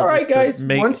 is able All right, just guys. to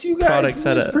make Once you products guys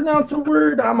out of. mispronounce a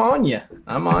word, I'm on you.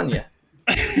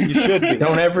 You should be.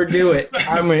 Don't ever do it.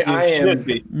 I should am.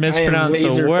 be. Mispronounce a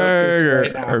laser word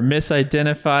focused right now. or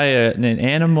misidentify an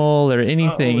animal or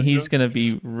anything, Uh-oh, he's gonna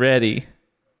be ready.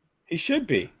 He should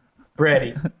be.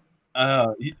 Ready.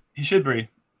 He should be.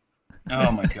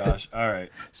 Oh my gosh. All right.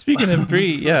 Speaking of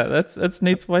Bree, yeah, that's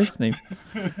Nate's wife's name.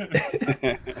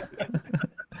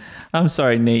 I'm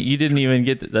sorry, Nate. You didn't even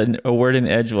get a word in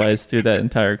edgewise through that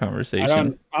entire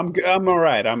conversation. I'm all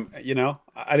right. I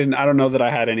don't know that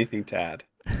I had anything to add.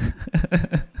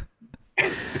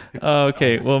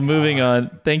 Okay, well, moving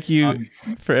on. Thank you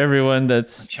for everyone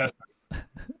that's Chest.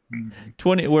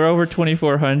 20. We're over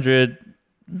 2,400.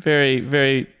 Very,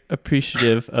 very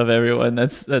appreciative of everyone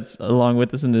that's along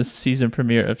with us in this season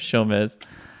premiere of Showmez.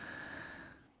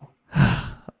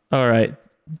 All right.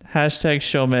 Hashtag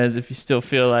Showmez if you still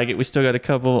feel like it. We still got a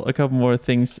couple more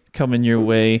things coming your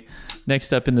way.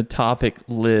 Next up in the topic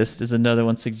list is another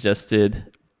one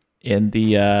suggested in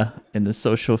the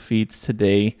social feeds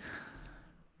today.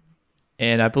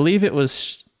 And I believe it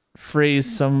was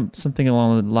phrased something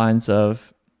along the lines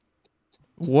of,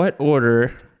 what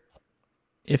order,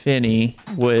 if any,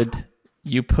 would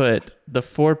you put the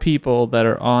 4 people that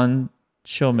are on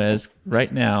Showmez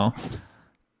right now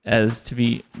as to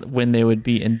be when they would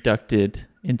be inducted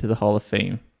into the Hall of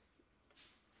Fame?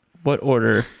 What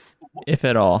order, if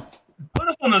at all? Put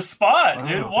us on the spot,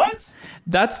 dude. What?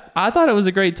 I thought it was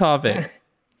a great topic.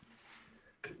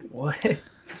 What?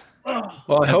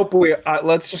 Well, I hope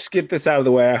let's just get this out of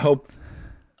the way. I hope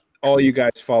all you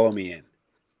guys follow me in.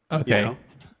 Okay. You know?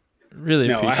 Really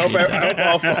No, appreciate it.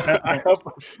 I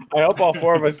hope all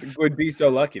 4 of us would be so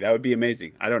lucky. That would be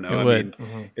amazing. I don't know. It I would.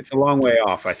 mean, it's a long way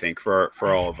off, I think, for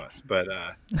all of us. But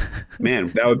man,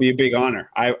 that would be a big honor.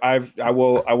 I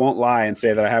won't lie and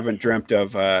say that I haven't dreamt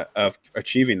of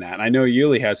achieving that. And I know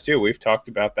Yuli has too. We've talked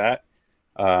about that.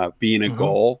 being a Mhm.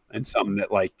 goal and something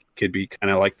that like could be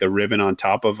kind of like the ribbon on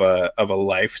top of a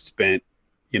life spent,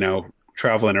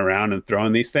 traveling around and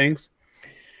throwing these things.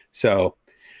 So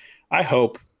I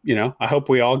hope, I hope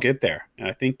we all get there. And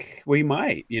I think we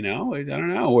might, I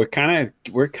don't know. We're kind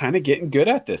of getting good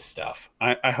at this stuff.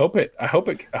 I hope it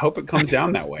comes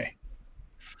down that way.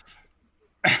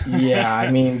 Yeah,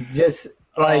 I mean, just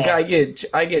like Oh.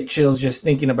 I get chills just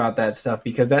thinking about that stuff,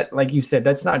 because that, like you said,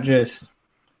 that's not just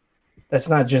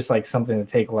like something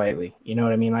to take lightly. You know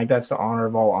what I mean? Like, that's the honor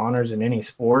of all honors in any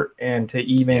sport. And to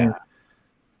even,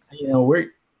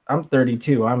 I'm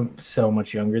 32. I'm so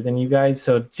much younger than you guys.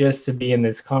 So just to be in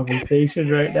this conversation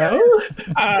right now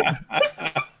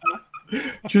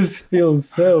just feels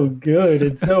so good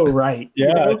and so right.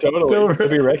 Totally. So To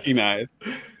be recognized.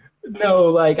 No,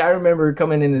 like I remember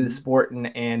coming into the sport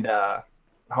and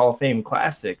Hall of Fame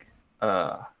Classic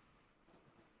over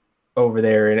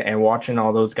there and watching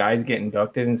all those guys get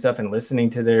inducted and stuff and listening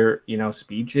to their,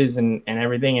 speeches and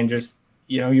everything. And just,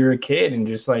 you're a kid and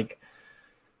just like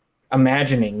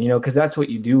imagining, because that's what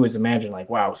you do, is imagine like,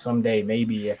 wow, someday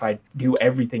maybe if I do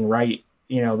everything right,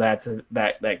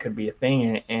 that could be a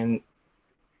thing. And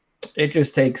it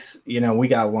just takes, we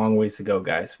got a long ways to go,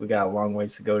 guys. We got a long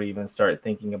ways to go to even start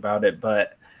thinking about it.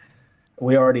 But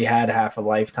we already had half a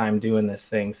lifetime doing this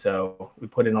thing. So we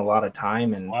put in a lot of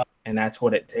time, and that's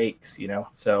what it takes,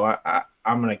 So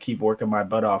I'm going to keep working my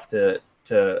butt off to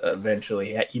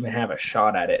eventually even have a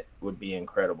shot at it. Would be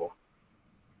incredible.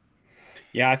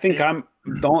 Yeah, I think I'm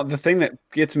the thing that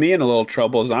gets me in a little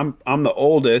trouble is I'm the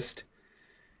oldest,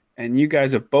 and you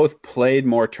guys have both played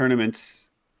more tournaments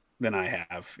than I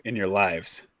have in your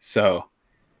lives. So,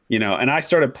 and I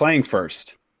started playing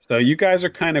first. So you guys are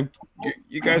grinding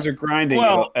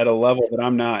at a level that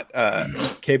I'm not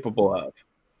capable of.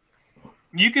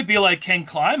 You could be like Ken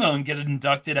Climo and get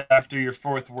inducted after your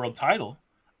 4th world title.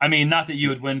 I mean, not that you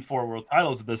would win 4 world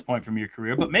titles at this point from your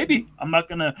career, but maybe. I'm not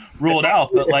going to rule it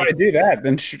out. But if I do that,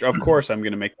 then of course I'm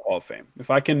going to make the Hall of Fame. If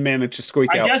I can manage to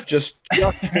squeak out just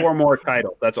 4 more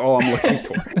titles, that's all I'm looking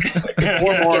for.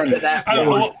 4 more.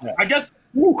 I guess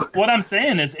what I'm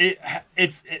saying is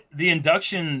it's the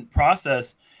induction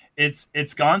process.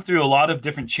 It's gone through a lot of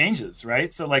different changes,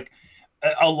 right? So like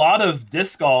a lot of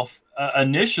disc golf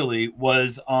initially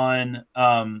was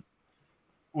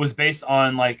based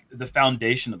on like the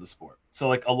foundation of the sport. So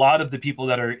like a lot of the people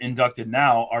that are inducted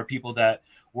now are people that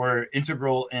were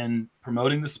integral in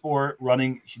promoting the sport,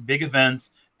 running big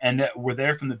events, and that were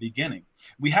there from the beginning.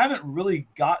 We haven't really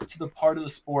got to the part of the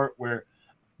sport where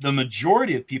the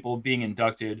majority of people being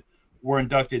inducted were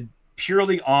inducted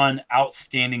purely on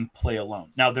outstanding play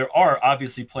alone. Now, there are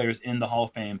obviously players in the Hall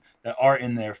of Fame that are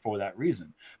in there for that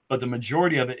reason, but the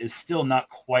majority of it is still not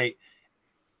quite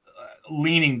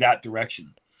leaning that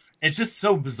direction. It's just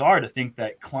so bizarre to think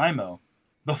that Climo,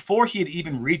 before he had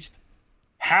even reached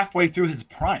halfway through his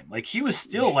prime, like he was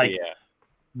still like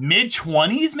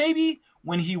mid-20s maybe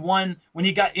when he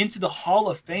got into the Hall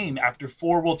of Fame after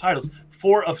 4 world titles,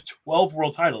 4 of 12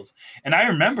 world titles. And I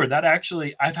remember that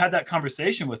actually, I've had that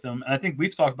conversation with him, and I think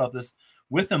we've talked about this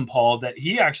with him, Paul, that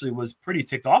he actually was pretty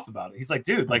ticked off about it. He's like,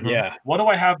 dude, like, what do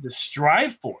I have to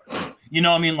strive for? You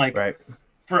know what I mean? Like, right.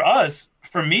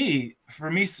 For me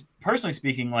personally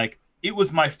speaking, like it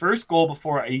was my first goal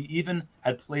before I even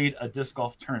had played a disc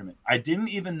golf tournament. I didn't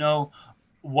even know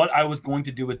what I was going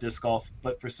to do with disc golf,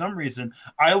 but for some reason,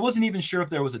 I wasn't even sure if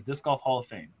there was a disc golf Hall of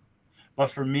Fame.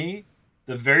 But for me,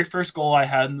 the very first goal I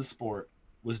had in the sport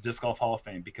was disc golf Hall of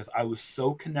Fame, because I was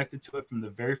so connected to it from the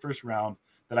very first round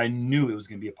that I knew it was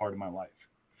going to be a part of my life.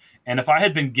 And if I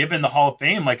had been given the Hall of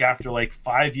Fame, like after like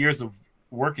 5 years of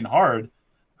working hard,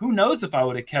 who knows if I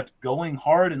would have kept going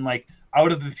hard and like I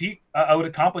would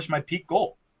accomplish my peak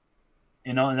goal,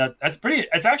 and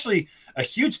it's actually a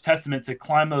huge testament to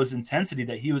Climo's intensity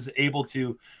that he was able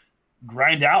to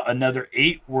grind out another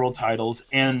 8 world titles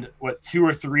and 2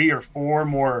 or 3 or 4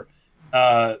 more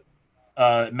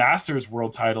Masters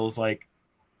world titles. Like,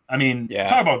 I mean,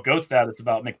 talk about GOAT status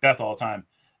about Macbeth all the time.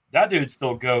 That dude's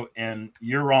still GOAT, and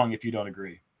you're wrong if you don't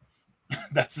agree.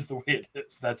 That's just the way it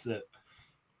is. That's it.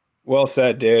 Well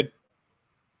said, dude.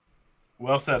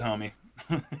 Well said, homie.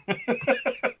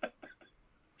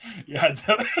 Yeah,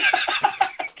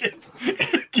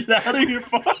 get out of your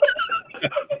phone.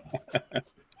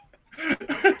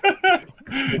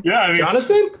 Yeah, I mean,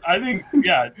 Jonathan? I think,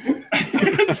 yeah.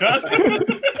 Jonathan.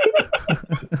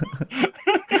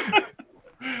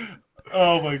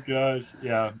 Oh my gosh,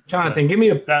 yeah. Jonathan, give me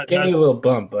a little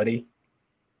bump, buddy.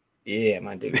 Yeah,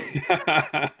 my dude.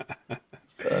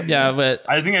 Yeah, but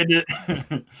I think I did.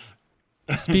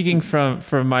 speaking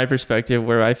from my perspective,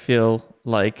 where I feel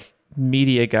like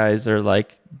media guys are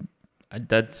like,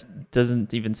 that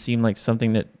doesn't even seem like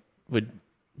something that would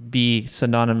be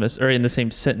synonymous or in the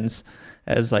same sentence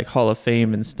as like Hall of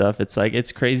Fame and stuff. It's like,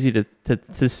 it's crazy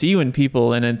to see when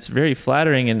people, and it's very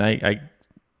flattering. And I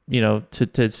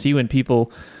to see when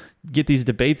people get these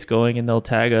debates going and they'll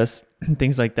tag us and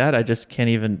things like that. I just can't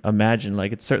even imagine.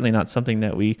 Like, it's certainly not something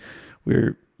that we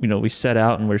set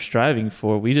out and we're striving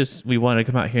for. We want to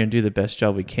come out here and do the best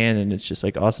job we can. And it's just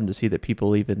like awesome to see that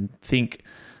people even think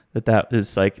that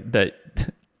is like that.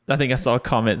 I think I saw a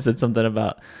comment that said something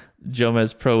about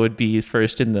Jomez Pro would be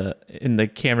first in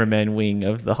the cameraman wing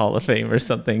of the Hall of Fame or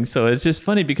something. So it's just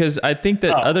funny because I think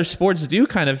that other sports do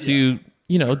kind of do,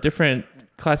 different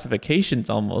classifications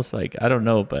almost. Like, I don't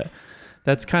know, but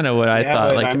that's kind of what I thought.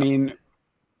 But like, I mean,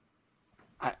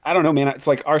 I don't know, man. It's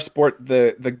like our sport,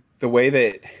 the way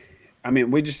that, I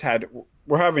mean,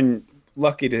 we're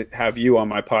lucky to have you on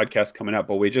my podcast coming up,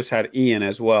 but we just had Ian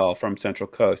as well from Central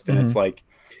Coast. And it's like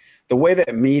the way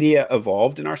that media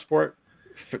evolved in our sport,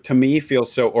 to me,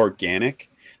 feels so organic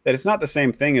that it's not the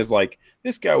same thing as like,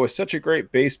 this guy was such a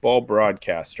great baseball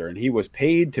broadcaster and he was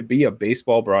paid to be a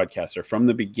baseball broadcaster from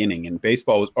the beginning, and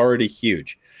baseball was already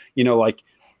huge. Like,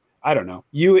 I don't know,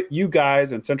 you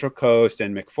guys and Central Coast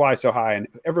and McFly So High and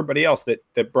everybody else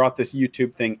that brought this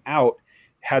YouTube thing out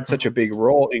had such a big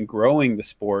role in growing the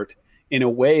sport in a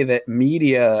way that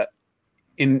media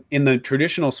in the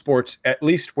traditional sports, at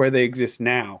least where they exist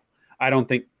now, I don't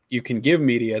think you can give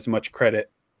media as much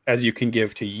credit as you can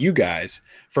give to you guys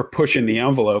for pushing the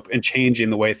envelope and changing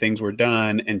the way things were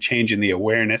done and changing the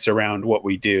awareness around what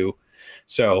we do.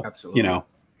 So, Absolutely.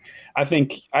 I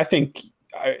think,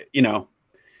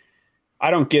 I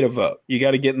don't get a vote. You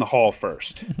got to get in the hall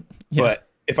first. Yeah. But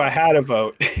if I had a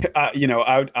vote,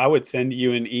 I would send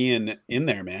you and Ian in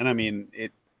there, man. I mean,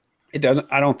 it doesn't,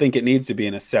 I don't think it needs to be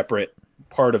in a separate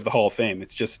part of the Hall of Fame.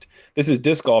 It's just, this is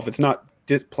disc golf. It's not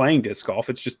playing disc golf.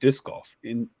 It's just disc golf.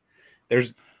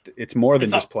 It's more than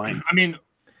just playing. I mean,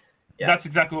 that's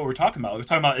exactly what we're talking about. We're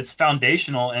talking about it's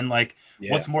foundational, and like,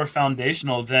 what's more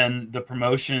foundational than the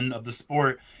promotion of the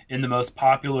sport in the most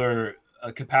popular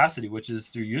capacity, which is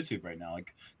through YouTube right now.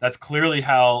 Like, that's clearly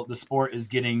how the sport is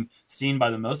getting seen by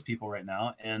the most people right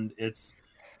now. And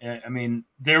I mean,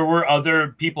 there were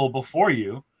other people before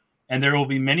you, and there will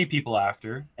be many people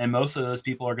after, and most of those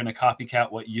people are going to copycat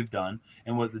what you've done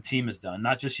and what the team has done.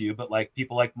 Not just you, but like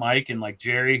people like Mike and like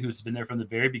Jerry, who's been there from the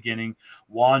very beginning.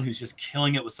 Juan, who's just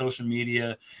killing it with social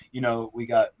media. We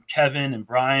got Kevin and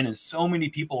Brian and so many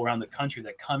people around the country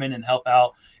that come in and help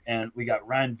out. And we got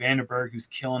Ryan Vanderberg, who's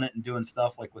killing it and doing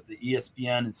stuff like with the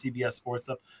ESPN and CBS Sports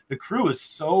stuff. The crew is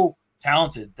so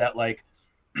talented that like,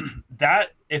 that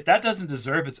if that doesn't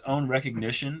deserve its own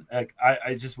recognition,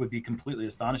 I just would be completely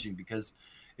astonishing, because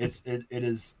it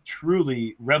is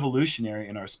truly revolutionary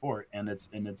in our sport, and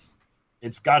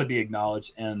it's got to be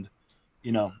acknowledged. And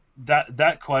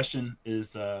that question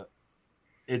is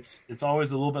it's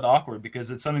always a little bit awkward, because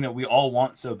it's something that we all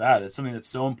want so bad. It's something that's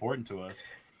so important to us,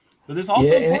 but there's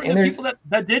also people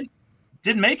that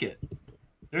didn't make it.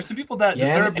 There's some people that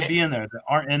deserve to be in there that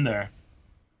aren't in there.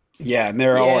 Yeah, and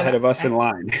they're all ahead of us in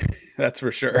line. That's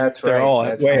for sure. That's right. They're all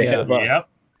way ahead of us. Yep.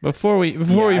 Before we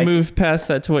move past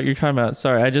that to what you're talking about,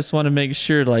 sorry, I just want to make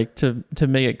sure, like, to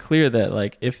make it clear that,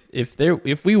 like,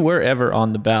 if we were ever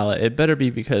on the ballot, it better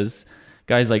be because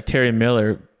guys like Terry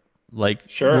Miller, like,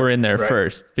 were in there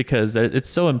first, because it's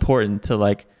so important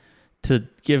to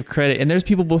give credit. And there's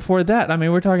people before that. I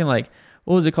mean, we're talking like,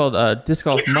 what was it called? Disc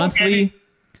Golf Monthly.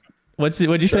 What'd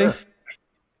you say?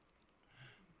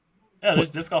 Yeah,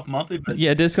 there's Disc Golf Monthly, but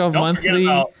Disc Golf Monthly.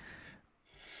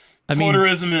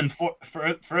 Tourism and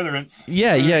furtherance.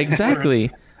 Yeah, exactly.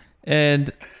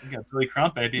 And you got Billy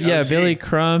Crump, baby. Yeah, OG. Billy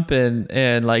Crump,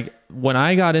 and like when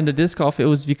I got into disc golf, it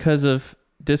was because of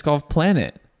Disc Golf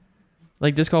Planet.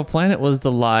 Like, Disc Golf Planet was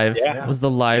the live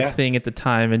thing at the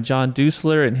time, and John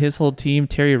Dusler and his whole team,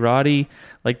 Terry Roddy.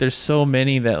 Like, there's so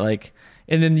many that, like,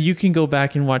 and then you can go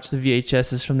back and watch the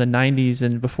VHSs from the 90s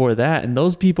and before that, and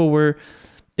those people were.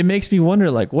 It makes me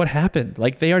wonder, like, what happened?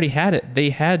 Like, they already had it. They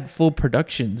had full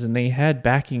productions and they had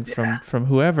backing from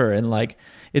whoever. And like,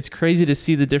 it's crazy to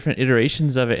see the different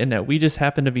iterations of it, and that we just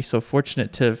happened to be so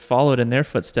fortunate to have followed in their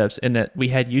footsteps, and that we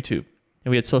had YouTube and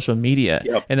we had social media,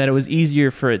 and that it was easier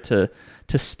for it to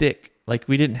stick. Like,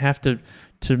 we didn't have to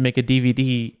make a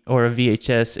DVD or a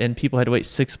VHS, and people had to wait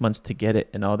 6 months to get it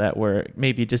and all that, where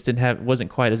maybe it just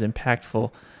wasn't quite as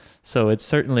impactful. So it's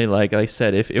certainly, like I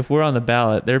said, if we're on the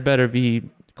ballot, there better be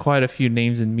quite a few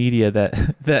names in media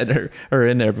that are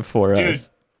in there before us.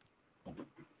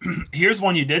 Here's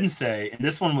one you didn't say, and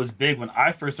this one was big when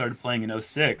I first started playing in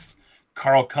 06.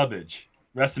 Carl Cubbage,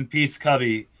 rest in peace,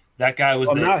 Cubby. That guy was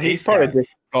Well, the now he's ace part guy. of Disc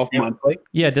Golf Yeah. Monthly.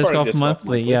 Yeah, He's Disc part of Golf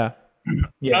Monthly. Yeah.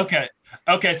 Yeah.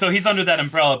 Okay, so he's under that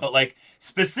umbrella, but like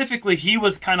specifically, he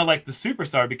was kind of like the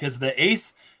superstar because the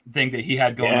ace thing that he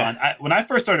had going Yeah. on. When I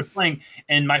first started playing,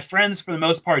 and my friends for the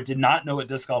most part did not know what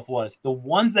disc golf was. The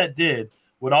ones that did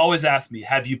would always ask me,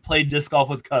 "Have you played disc golf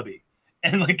with Cubby?"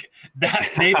 And like that,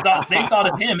 they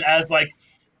thought of him as like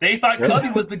they thought Cubby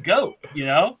was the GOAT, you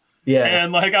know. Yeah.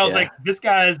 And like I was Yeah. like, this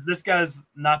guy's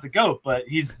not the GOAT, but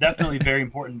he's definitely a very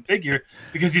important figure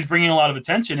because he's bringing a lot of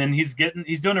attention and he's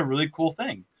doing a really cool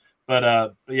thing.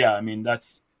 But yeah, I mean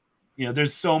that's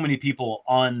there's so many people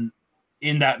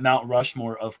in that Mount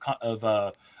Rushmore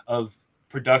of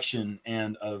production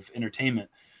and of entertainment.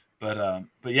 But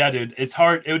yeah, dude, it's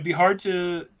hard. It would be hard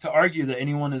to argue that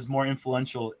anyone is more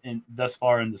influential thus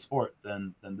far in the sport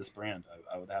than this brand.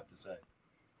 I would have to say.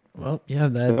 Well, yeah,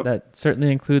 that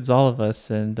certainly includes all of us,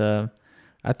 and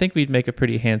I think we'd make a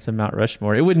pretty handsome Mount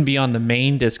Rushmore. It wouldn't be on the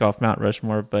main disc golf Mount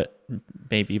Rushmore, but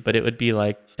it would be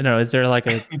like, is there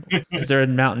a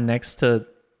mountain next to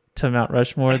Mount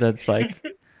Rushmore that's like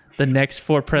the next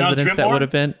 4 presidents that would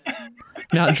have been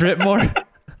Mount Dripmore?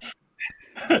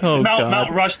 Oh God.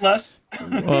 Mount Rushless.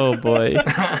 Oh boy.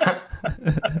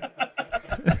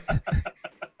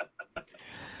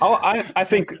 I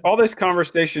think all this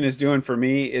conversation is doing for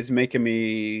me is making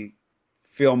me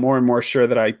feel more and more sure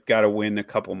that I got to win a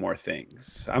couple more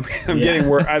things. I'm getting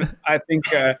work. I think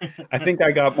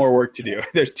I got more work to do.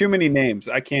 There's too many names.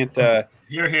 I can't.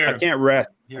 You're here. I can't rest.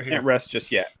 You're I here. can't rest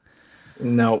just yet.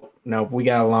 No, we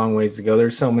got a long ways to go.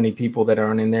 There's so many people that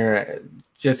aren't in there.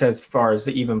 Just as far as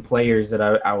even players that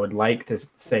I would like to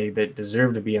say that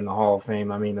deserve to be in the Hall of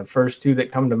Fame. I mean, the first 2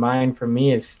 that come to mind for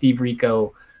me is Steve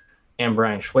Rico and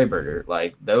Brian Schweberger.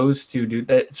 Like those 2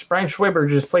 Brian Schweberger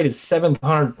just played his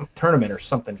 700th tournament or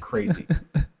something crazy.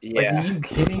 Like, are you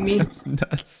kidding me? That's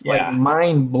nuts. Like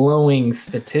mind-blowing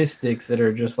statistics that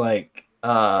are just like,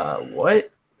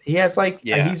 what? He has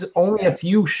he's only a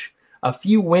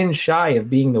few wins shy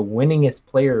of being the winningest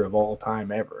player of all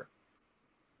time ever.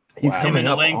 He's Him coming and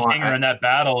up Elaine on King are in that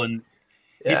battle, and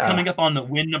he's Yeah. coming up on the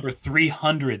win number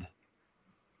 300.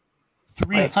 That's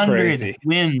 300 crazy.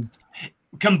 wins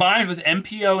combined with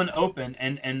MPO and Open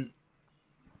and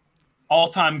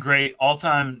all-time great,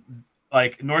 all-time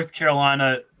like North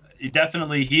Carolina.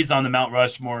 Definitely, he's on the Mount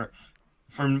Rushmore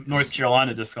for North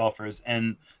Carolina disc golfers,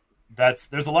 and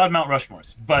there's a lot of Mount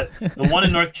Rushmores, but the one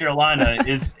in North Carolina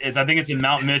is I think it's in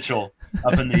Mount Mitchell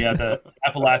up in the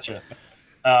Appalachia.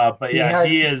 But yeah,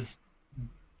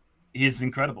 he's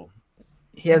incredible.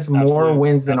 He has more Absolutely.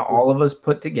 wins than all of us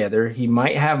put together. He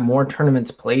might have more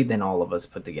tournaments played than all of us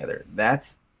put together.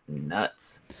 That's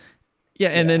nuts. Yeah,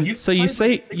 and then You've so you played say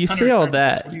like you 600 say all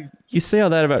tournaments. that. What do you- You say all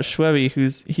that about Schwebe,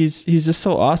 he's just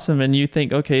so awesome, and you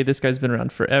think, okay, this guy's been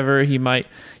around forever. He might,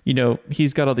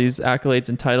 he's got all these accolades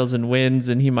and titles and wins,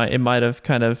 and it might have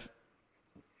kind of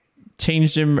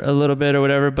changed him a little bit or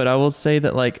whatever. But I will say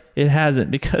that like it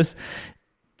hasn't, because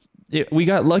we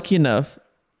got lucky enough.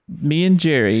 Me and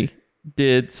Jerry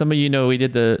did. Some of we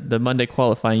did the Monday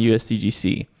qualifying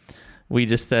USDGC. We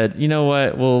just said, you know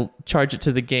what, we'll charge it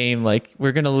to the game. Like,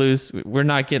 we're gonna lose. We're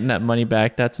not getting that money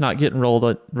back. That's not getting rolled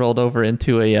over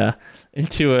into a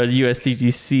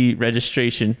USDGC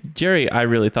registration. Jerry, I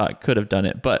really thought could have done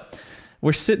it, but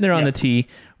we're sitting there on the tee.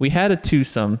 We had a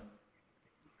twosome,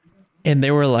 and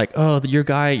they were like, "Oh, your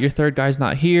third guy's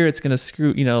not here. It's gonna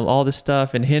screw, all this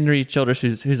stuff." And Henry Childress,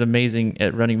 who's amazing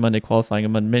at running Monday qualifying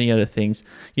among many other things,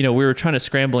 we were trying to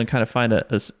scramble and kind of find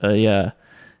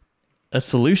a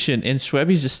solution, and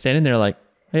Schwebe's just standing there like,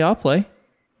 "Hey, I'll play."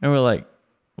 And we're like,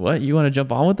 "What? You want to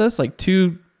jump on with us?" Like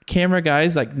 2 camera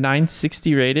guys, like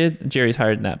 960 rated. Jerry's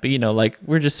higher than that, but like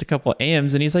we're just a couple of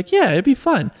AMs, and he's like, "Yeah, it'd be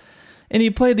fun." And he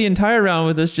played the entire round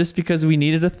with us just because we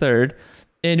needed a third,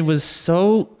 and it was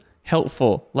so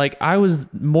helpful. Like, I was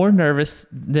more nervous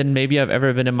than maybe I've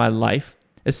ever been in my life.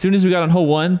 As soon as we got on hole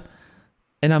 1,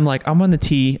 and I'm like, I'm on the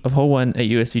tee of hole 1 at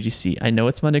USDGC. I know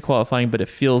it's Monday qualifying, but it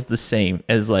feels the same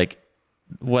as like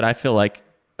what I feel like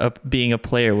being a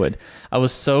player would. I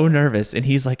was so nervous, and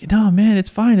he's like, "No, man, it's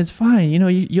fine.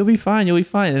 You'll be fine. You'll be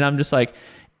fine." And I'm just like,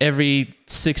 every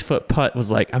 6-foot putt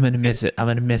was like, I'm gonna miss it.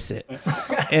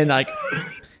 And like,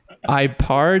 I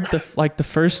parred the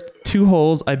first 2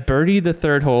 holes. I birdied the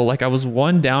third hole. Like, I was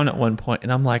 1 down at one point,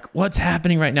 and I'm like, "What's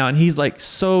happening right now?" And he's like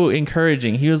so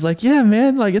encouraging. He was like, "Yeah,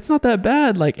 man, like it's not that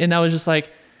bad." Like, and I was just like,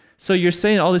 so you're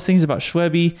saying all these things about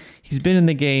Schwebe. He's been in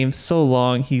the game so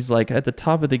long. He's like at the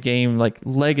top of the game, like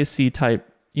legacy type,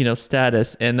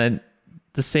 status. And then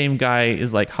the same guy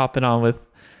is like hopping on with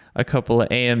a couple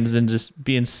of AMs and just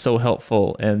being so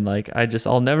helpful. And like,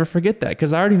 I'll never forget that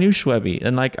because I already knew Schwebby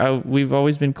and like we've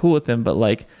always been cool with him, but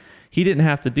like he didn't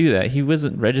have to do that. He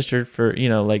wasn't registered for,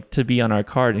 like to be on our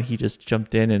card, and he just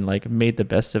jumped in and like made the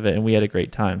best of it. And we had a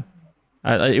great time.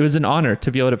 It was an honor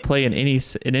to be able to play in any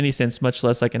sense, much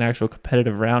less like an actual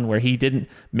competitive round where he didn't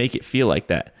make it feel like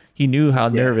that. He knew how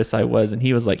nervous I was, and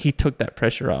he was like, he took that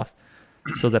pressure off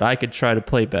so that I could try to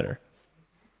play better.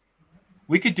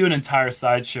 We could do an entire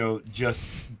sideshow just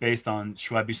based on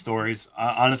Schwebby stories.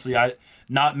 Honestly,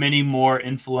 not many more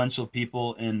influential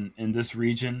people in this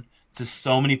region to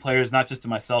so many players, not just to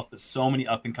myself, but so many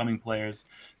up and coming players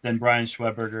than Brian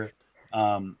Schweberger.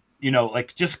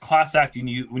 Like just class act. When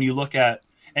you look at,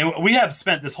 and we have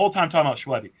spent this whole time talking about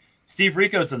Schwebby. Steve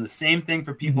Rico's done the same thing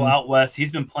for people out west.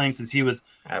 He's been playing since he was,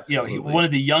 one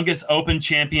of the youngest Open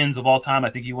champions of all time. I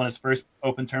think he won his first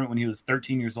Open tournament when he was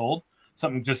 13 years old.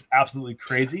 Something just absolutely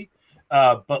crazy.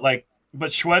 But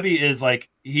Schwebby is like,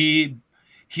 he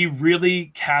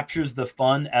really captures the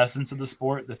fun essence of the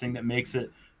sport, the thing that makes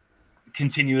it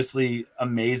continuously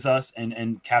amaze us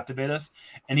and captivate us.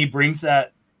 And he brings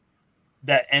that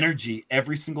energy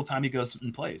every single time he goes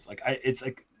and plays. It's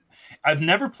like, I've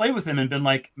never played with him and been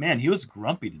like, man, he was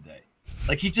grumpy today.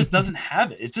 Like he just doesn't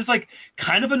have it. It's just like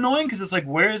kind of annoying because it's like,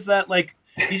 where is that? Like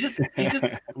he just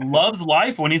loves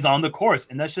life when he's on the course,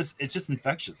 and it's just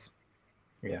infectious.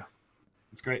 Yeah,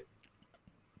 it's great.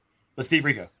 But Steve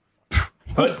Rico,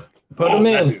 put him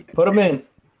in. Put him in.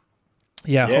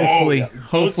 Yeah,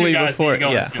 hopefully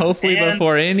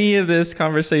before any of this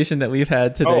conversation that we've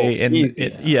had today,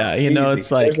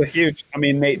 it's like there's a huge. I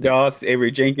mean, Nate Doss,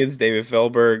 Avery Jenkins, David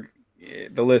Feldberg,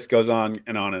 the list goes on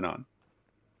and on and on.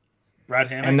 Brad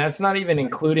Hammock. And that's not even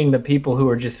including the people who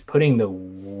are just putting the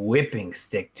whipping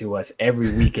stick to us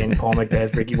every weekend. Paul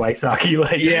McBeth, Ricky Wysocki,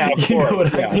 know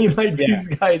what I mean? Like these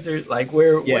guys are like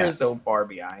we're so far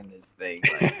behind this thing.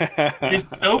 Like, is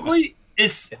Stokely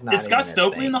is Scott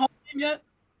Stokely in the Hall of Fame yet?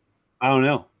 I don't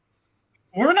know.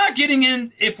 We're not getting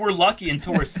in if we're lucky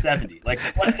until we're 70. Like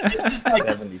it's just like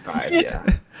 75.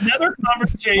 Another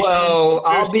conversation. Well,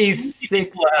 I'll be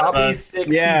 6. I'll be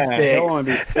 66. Yeah, I don't want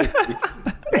to be 60.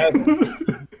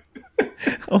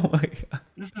 Oh my god,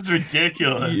 this is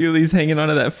ridiculous. Yuli's hanging on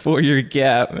to that 4-year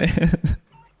gap, man.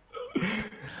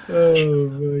 Oh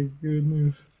my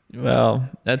goodness. Well,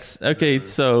 that's okay.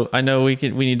 So I know we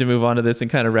need to move on to this and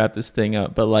kind of wrap this thing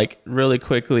up, but like really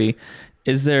quickly,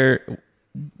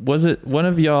 was it one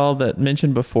of y'all that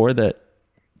mentioned before that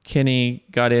Kenny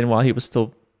got in while he was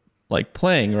still like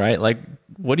playing, right? Like,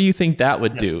 what do you think that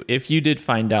would do if you did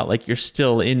find out like you're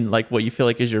still in like what you feel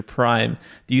like is your prime?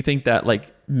 Do you think that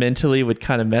like mentally would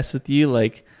kind of mess with you,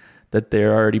 like that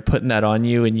they're already putting that on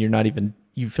you and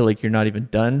you feel like you're not even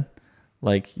done?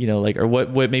 Like, or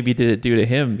what maybe did it do to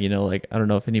him? Like, I don't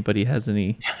know if anybody has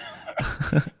any.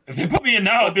 If they put me in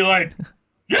now, I'd be like,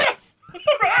 yes.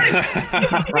 Right.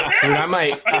 Dude, I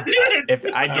might.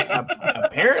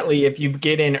 Apparently, if you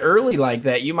get in early like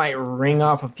that, you might ring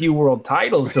off a few world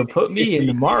titles. So put me in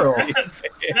tomorrow.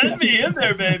 Send me in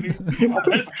there, baby.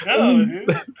 Let's go, dude.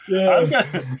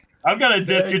 Yeah. I've got a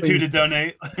disc or two to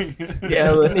donate.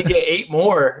 Yeah, let me get 8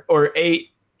 more or 8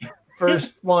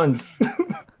 first ones.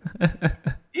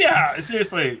 Yeah,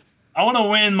 seriously. I want to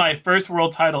win my first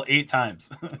world title 8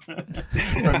 times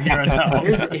from here on out.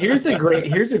 Here's a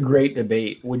great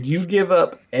debate. Would you give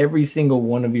up every single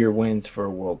one of your wins for a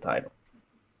world title?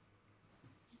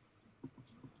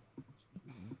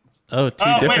 Oh,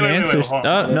 two different answers.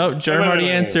 No, Jerm already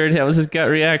answered. That was his gut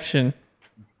reaction.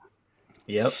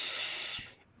 Yep.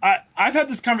 I've had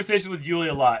this conversation with Yuli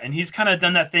a lot, and he's kind of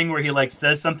done that thing where he like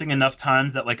says something enough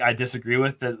times that like I disagree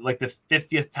with. That like the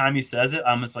 50th time he says it,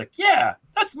 I'm just like, yeah,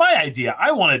 that's my idea.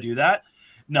 I want to do that.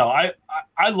 No, I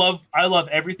love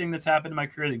everything that's happened in my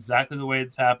career exactly the way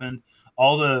it's happened.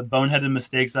 All the boneheaded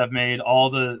mistakes I've made, all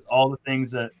the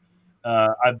things that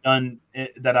I've done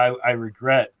that I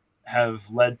regret have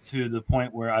led to the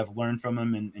point where I've learned from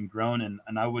them and grown,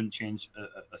 and I wouldn't change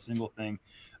a single thing.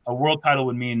 A world title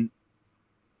would mean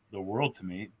the world to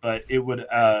me, but it wouldn't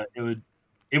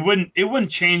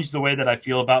change the way that I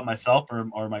feel about myself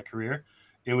or my career.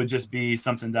 It would just be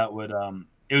something that would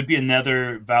it would be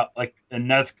another like a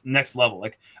next level.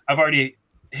 Like I've already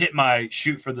hit my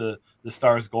shoot for the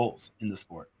stars goals in the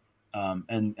sport,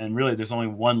 and really there's only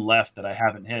one left that I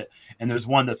haven't hit, and there's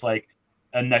one that's like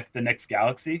the next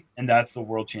galaxy, and that's the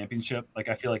world championship. Like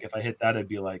I feel like if I hit that, I'd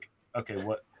be like, okay,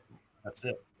 that's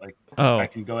it. Like I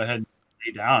can go ahead and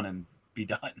lay down and be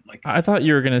done. Like I thought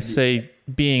you were gonna say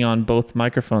being on both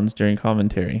microphones during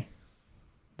commentary.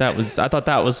 I thought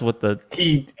that was what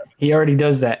he already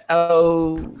does that.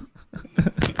 Oh.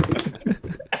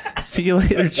 See you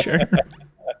later, Germ.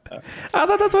 I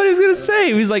thought that's what he was going to say.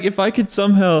 He was like, if I could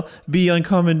somehow be on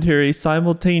commentary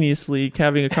simultaneously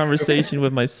having a conversation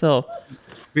with myself.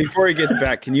 Before he gets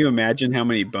back, can you imagine how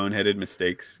many boneheaded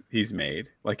mistakes he's made,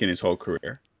 like in his whole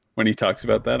career? When he talks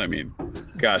about that, I mean,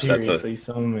 gosh, Seriously,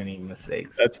 so many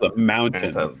mistakes. that's the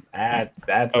mountain.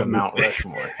 That's a Mount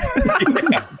Rushmore.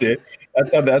 Yeah, dude.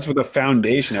 That's what the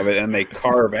foundation of it, and they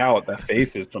carve out the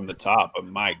faces from the top. But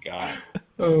my God.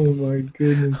 Oh my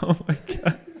goodness. Oh my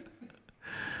God.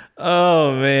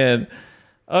 Oh man.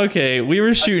 Okay, we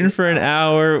were shooting for an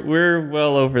hour. We're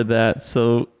well over that,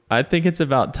 so I think it's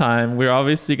about time. We're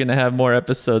obviously going to have more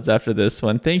episodes after this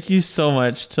one. Thank you so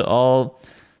much to all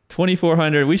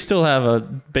 2,400. We still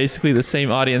have basically the same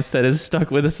audience that has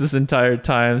stuck with us this entire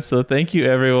time. So thank you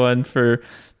everyone for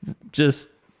just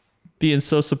being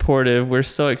so supportive. We're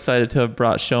so excited to have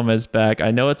brought Showmez back.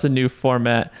 I know it's a new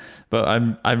format, but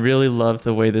I really love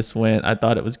the way this went. I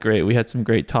thought it was great. We had some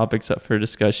great topics up for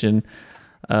discussion.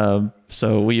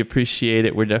 So we appreciate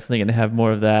it. We're definitely going to have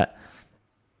more of that.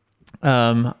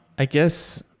 I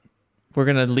guess we're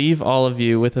going to leave all of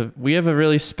you with we have a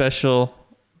really special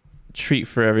treat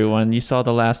for everyone. You saw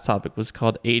the last topic was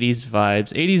called 80s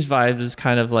Vibes. 80s Vibes is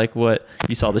kind of like what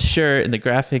you saw, the shirt and the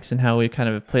graphics and how we kind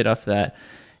of played off that.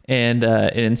 And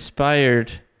it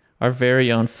inspired our very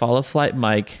own Follow Flight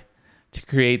Mike to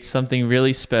create something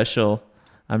really special.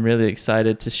 I'm really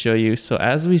excited to show you. So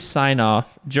as we sign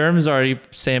off, Germ's already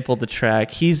sampled the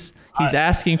track. He's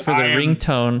asking for the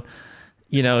ringtone.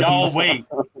 You know, Y'all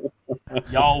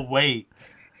wait.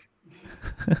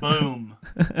 Boom.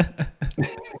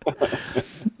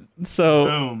 So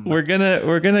Boom. we're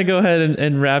gonna go ahead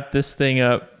and wrap this thing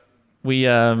up.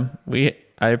 I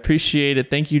appreciate it.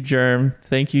 Thank you, Germ.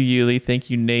 Thank you, Yuli. Thank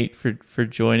you, Nate, for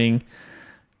joining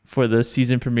for the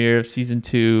season premiere of season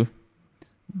 2.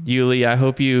 Yuli,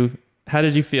 how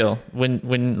did you feel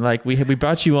when like we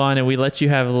brought you on and we let you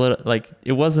have a little, like,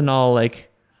 it wasn't all like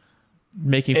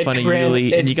making fun of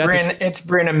Yuli, and you got it's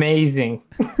been amazing.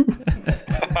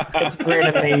 It's been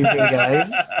amazing, guys.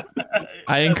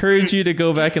 I encourage you to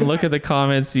go back and look at the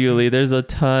comments, Yuli. There's a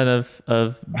ton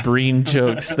of Breen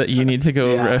jokes that you need to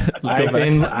go over.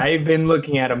 I've been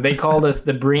looking at them. They called us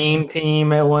the Breen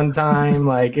team at one time.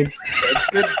 Like it's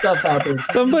good stuff out there.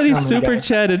 Somebody super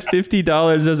chatted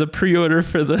 $50 as a pre-order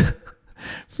for the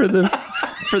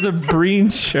Breen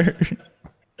shirt.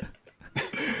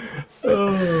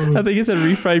 Oh. I think it said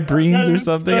refried Breens or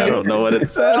something. I don't know what it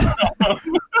said.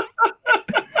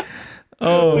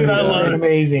 Oh, Dude, I love it's it.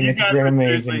 amazing. You It's guys been are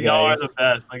amazing, seriously, y'all are guys. the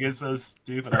best. Like, it's so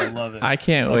stupid. I love it. I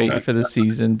can't wait for the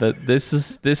season, but this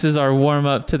is our warm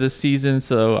up to the season.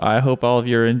 So I hope all of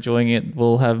you are enjoying it.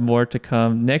 We'll have more to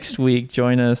come next week.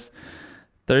 Join us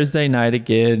Thursday night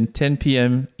again, 10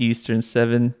 p.m. Eastern,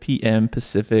 7 p.m.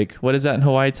 Pacific. What is that in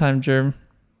Hawaii time, Germ?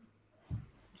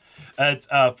 It's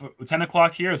 10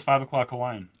 o'clock here. It's 5 o'clock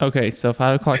Hawaiian. Okay, so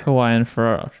 5 o'clock Hawaiian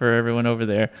for everyone over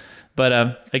there.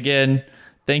 But again,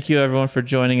 thank you everyone for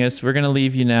joining us. We're going to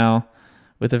leave you now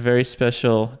with a very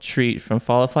special treat from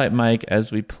Follow Flight Mike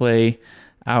as we play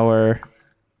our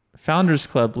Founders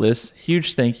Club list.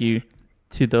 Huge thank you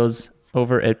to those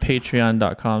over at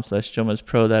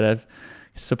patreon.com/JomasPro that have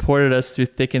supported us through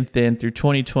thick and thin, through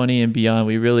 2020 and beyond.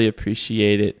 We really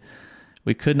appreciate it.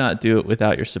 We could not do it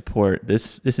without your support.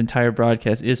 This entire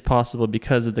broadcast is possible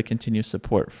because of the continued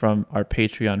support from our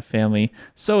Patreon family.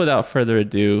 So without further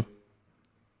ado,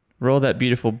 roll that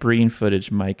beautiful Breen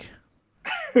footage, Mike.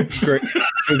 It's great.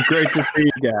 It's great to see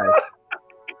you guys.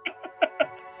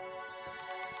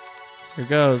 Here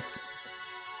goes.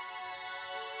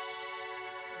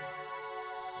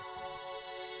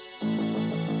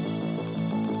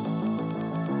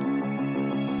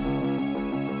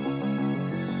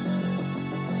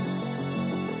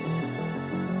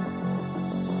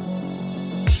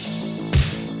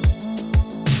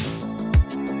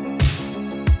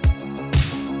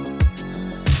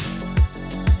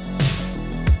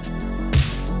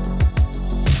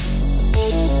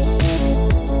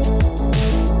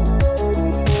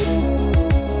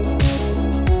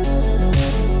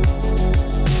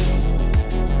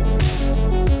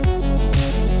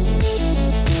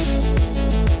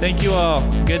 Thank you all.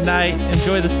 Good night.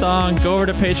 Enjoy the song. Go over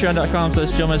to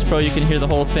patreon.com/JomasPro. You can hear the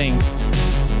whole thing.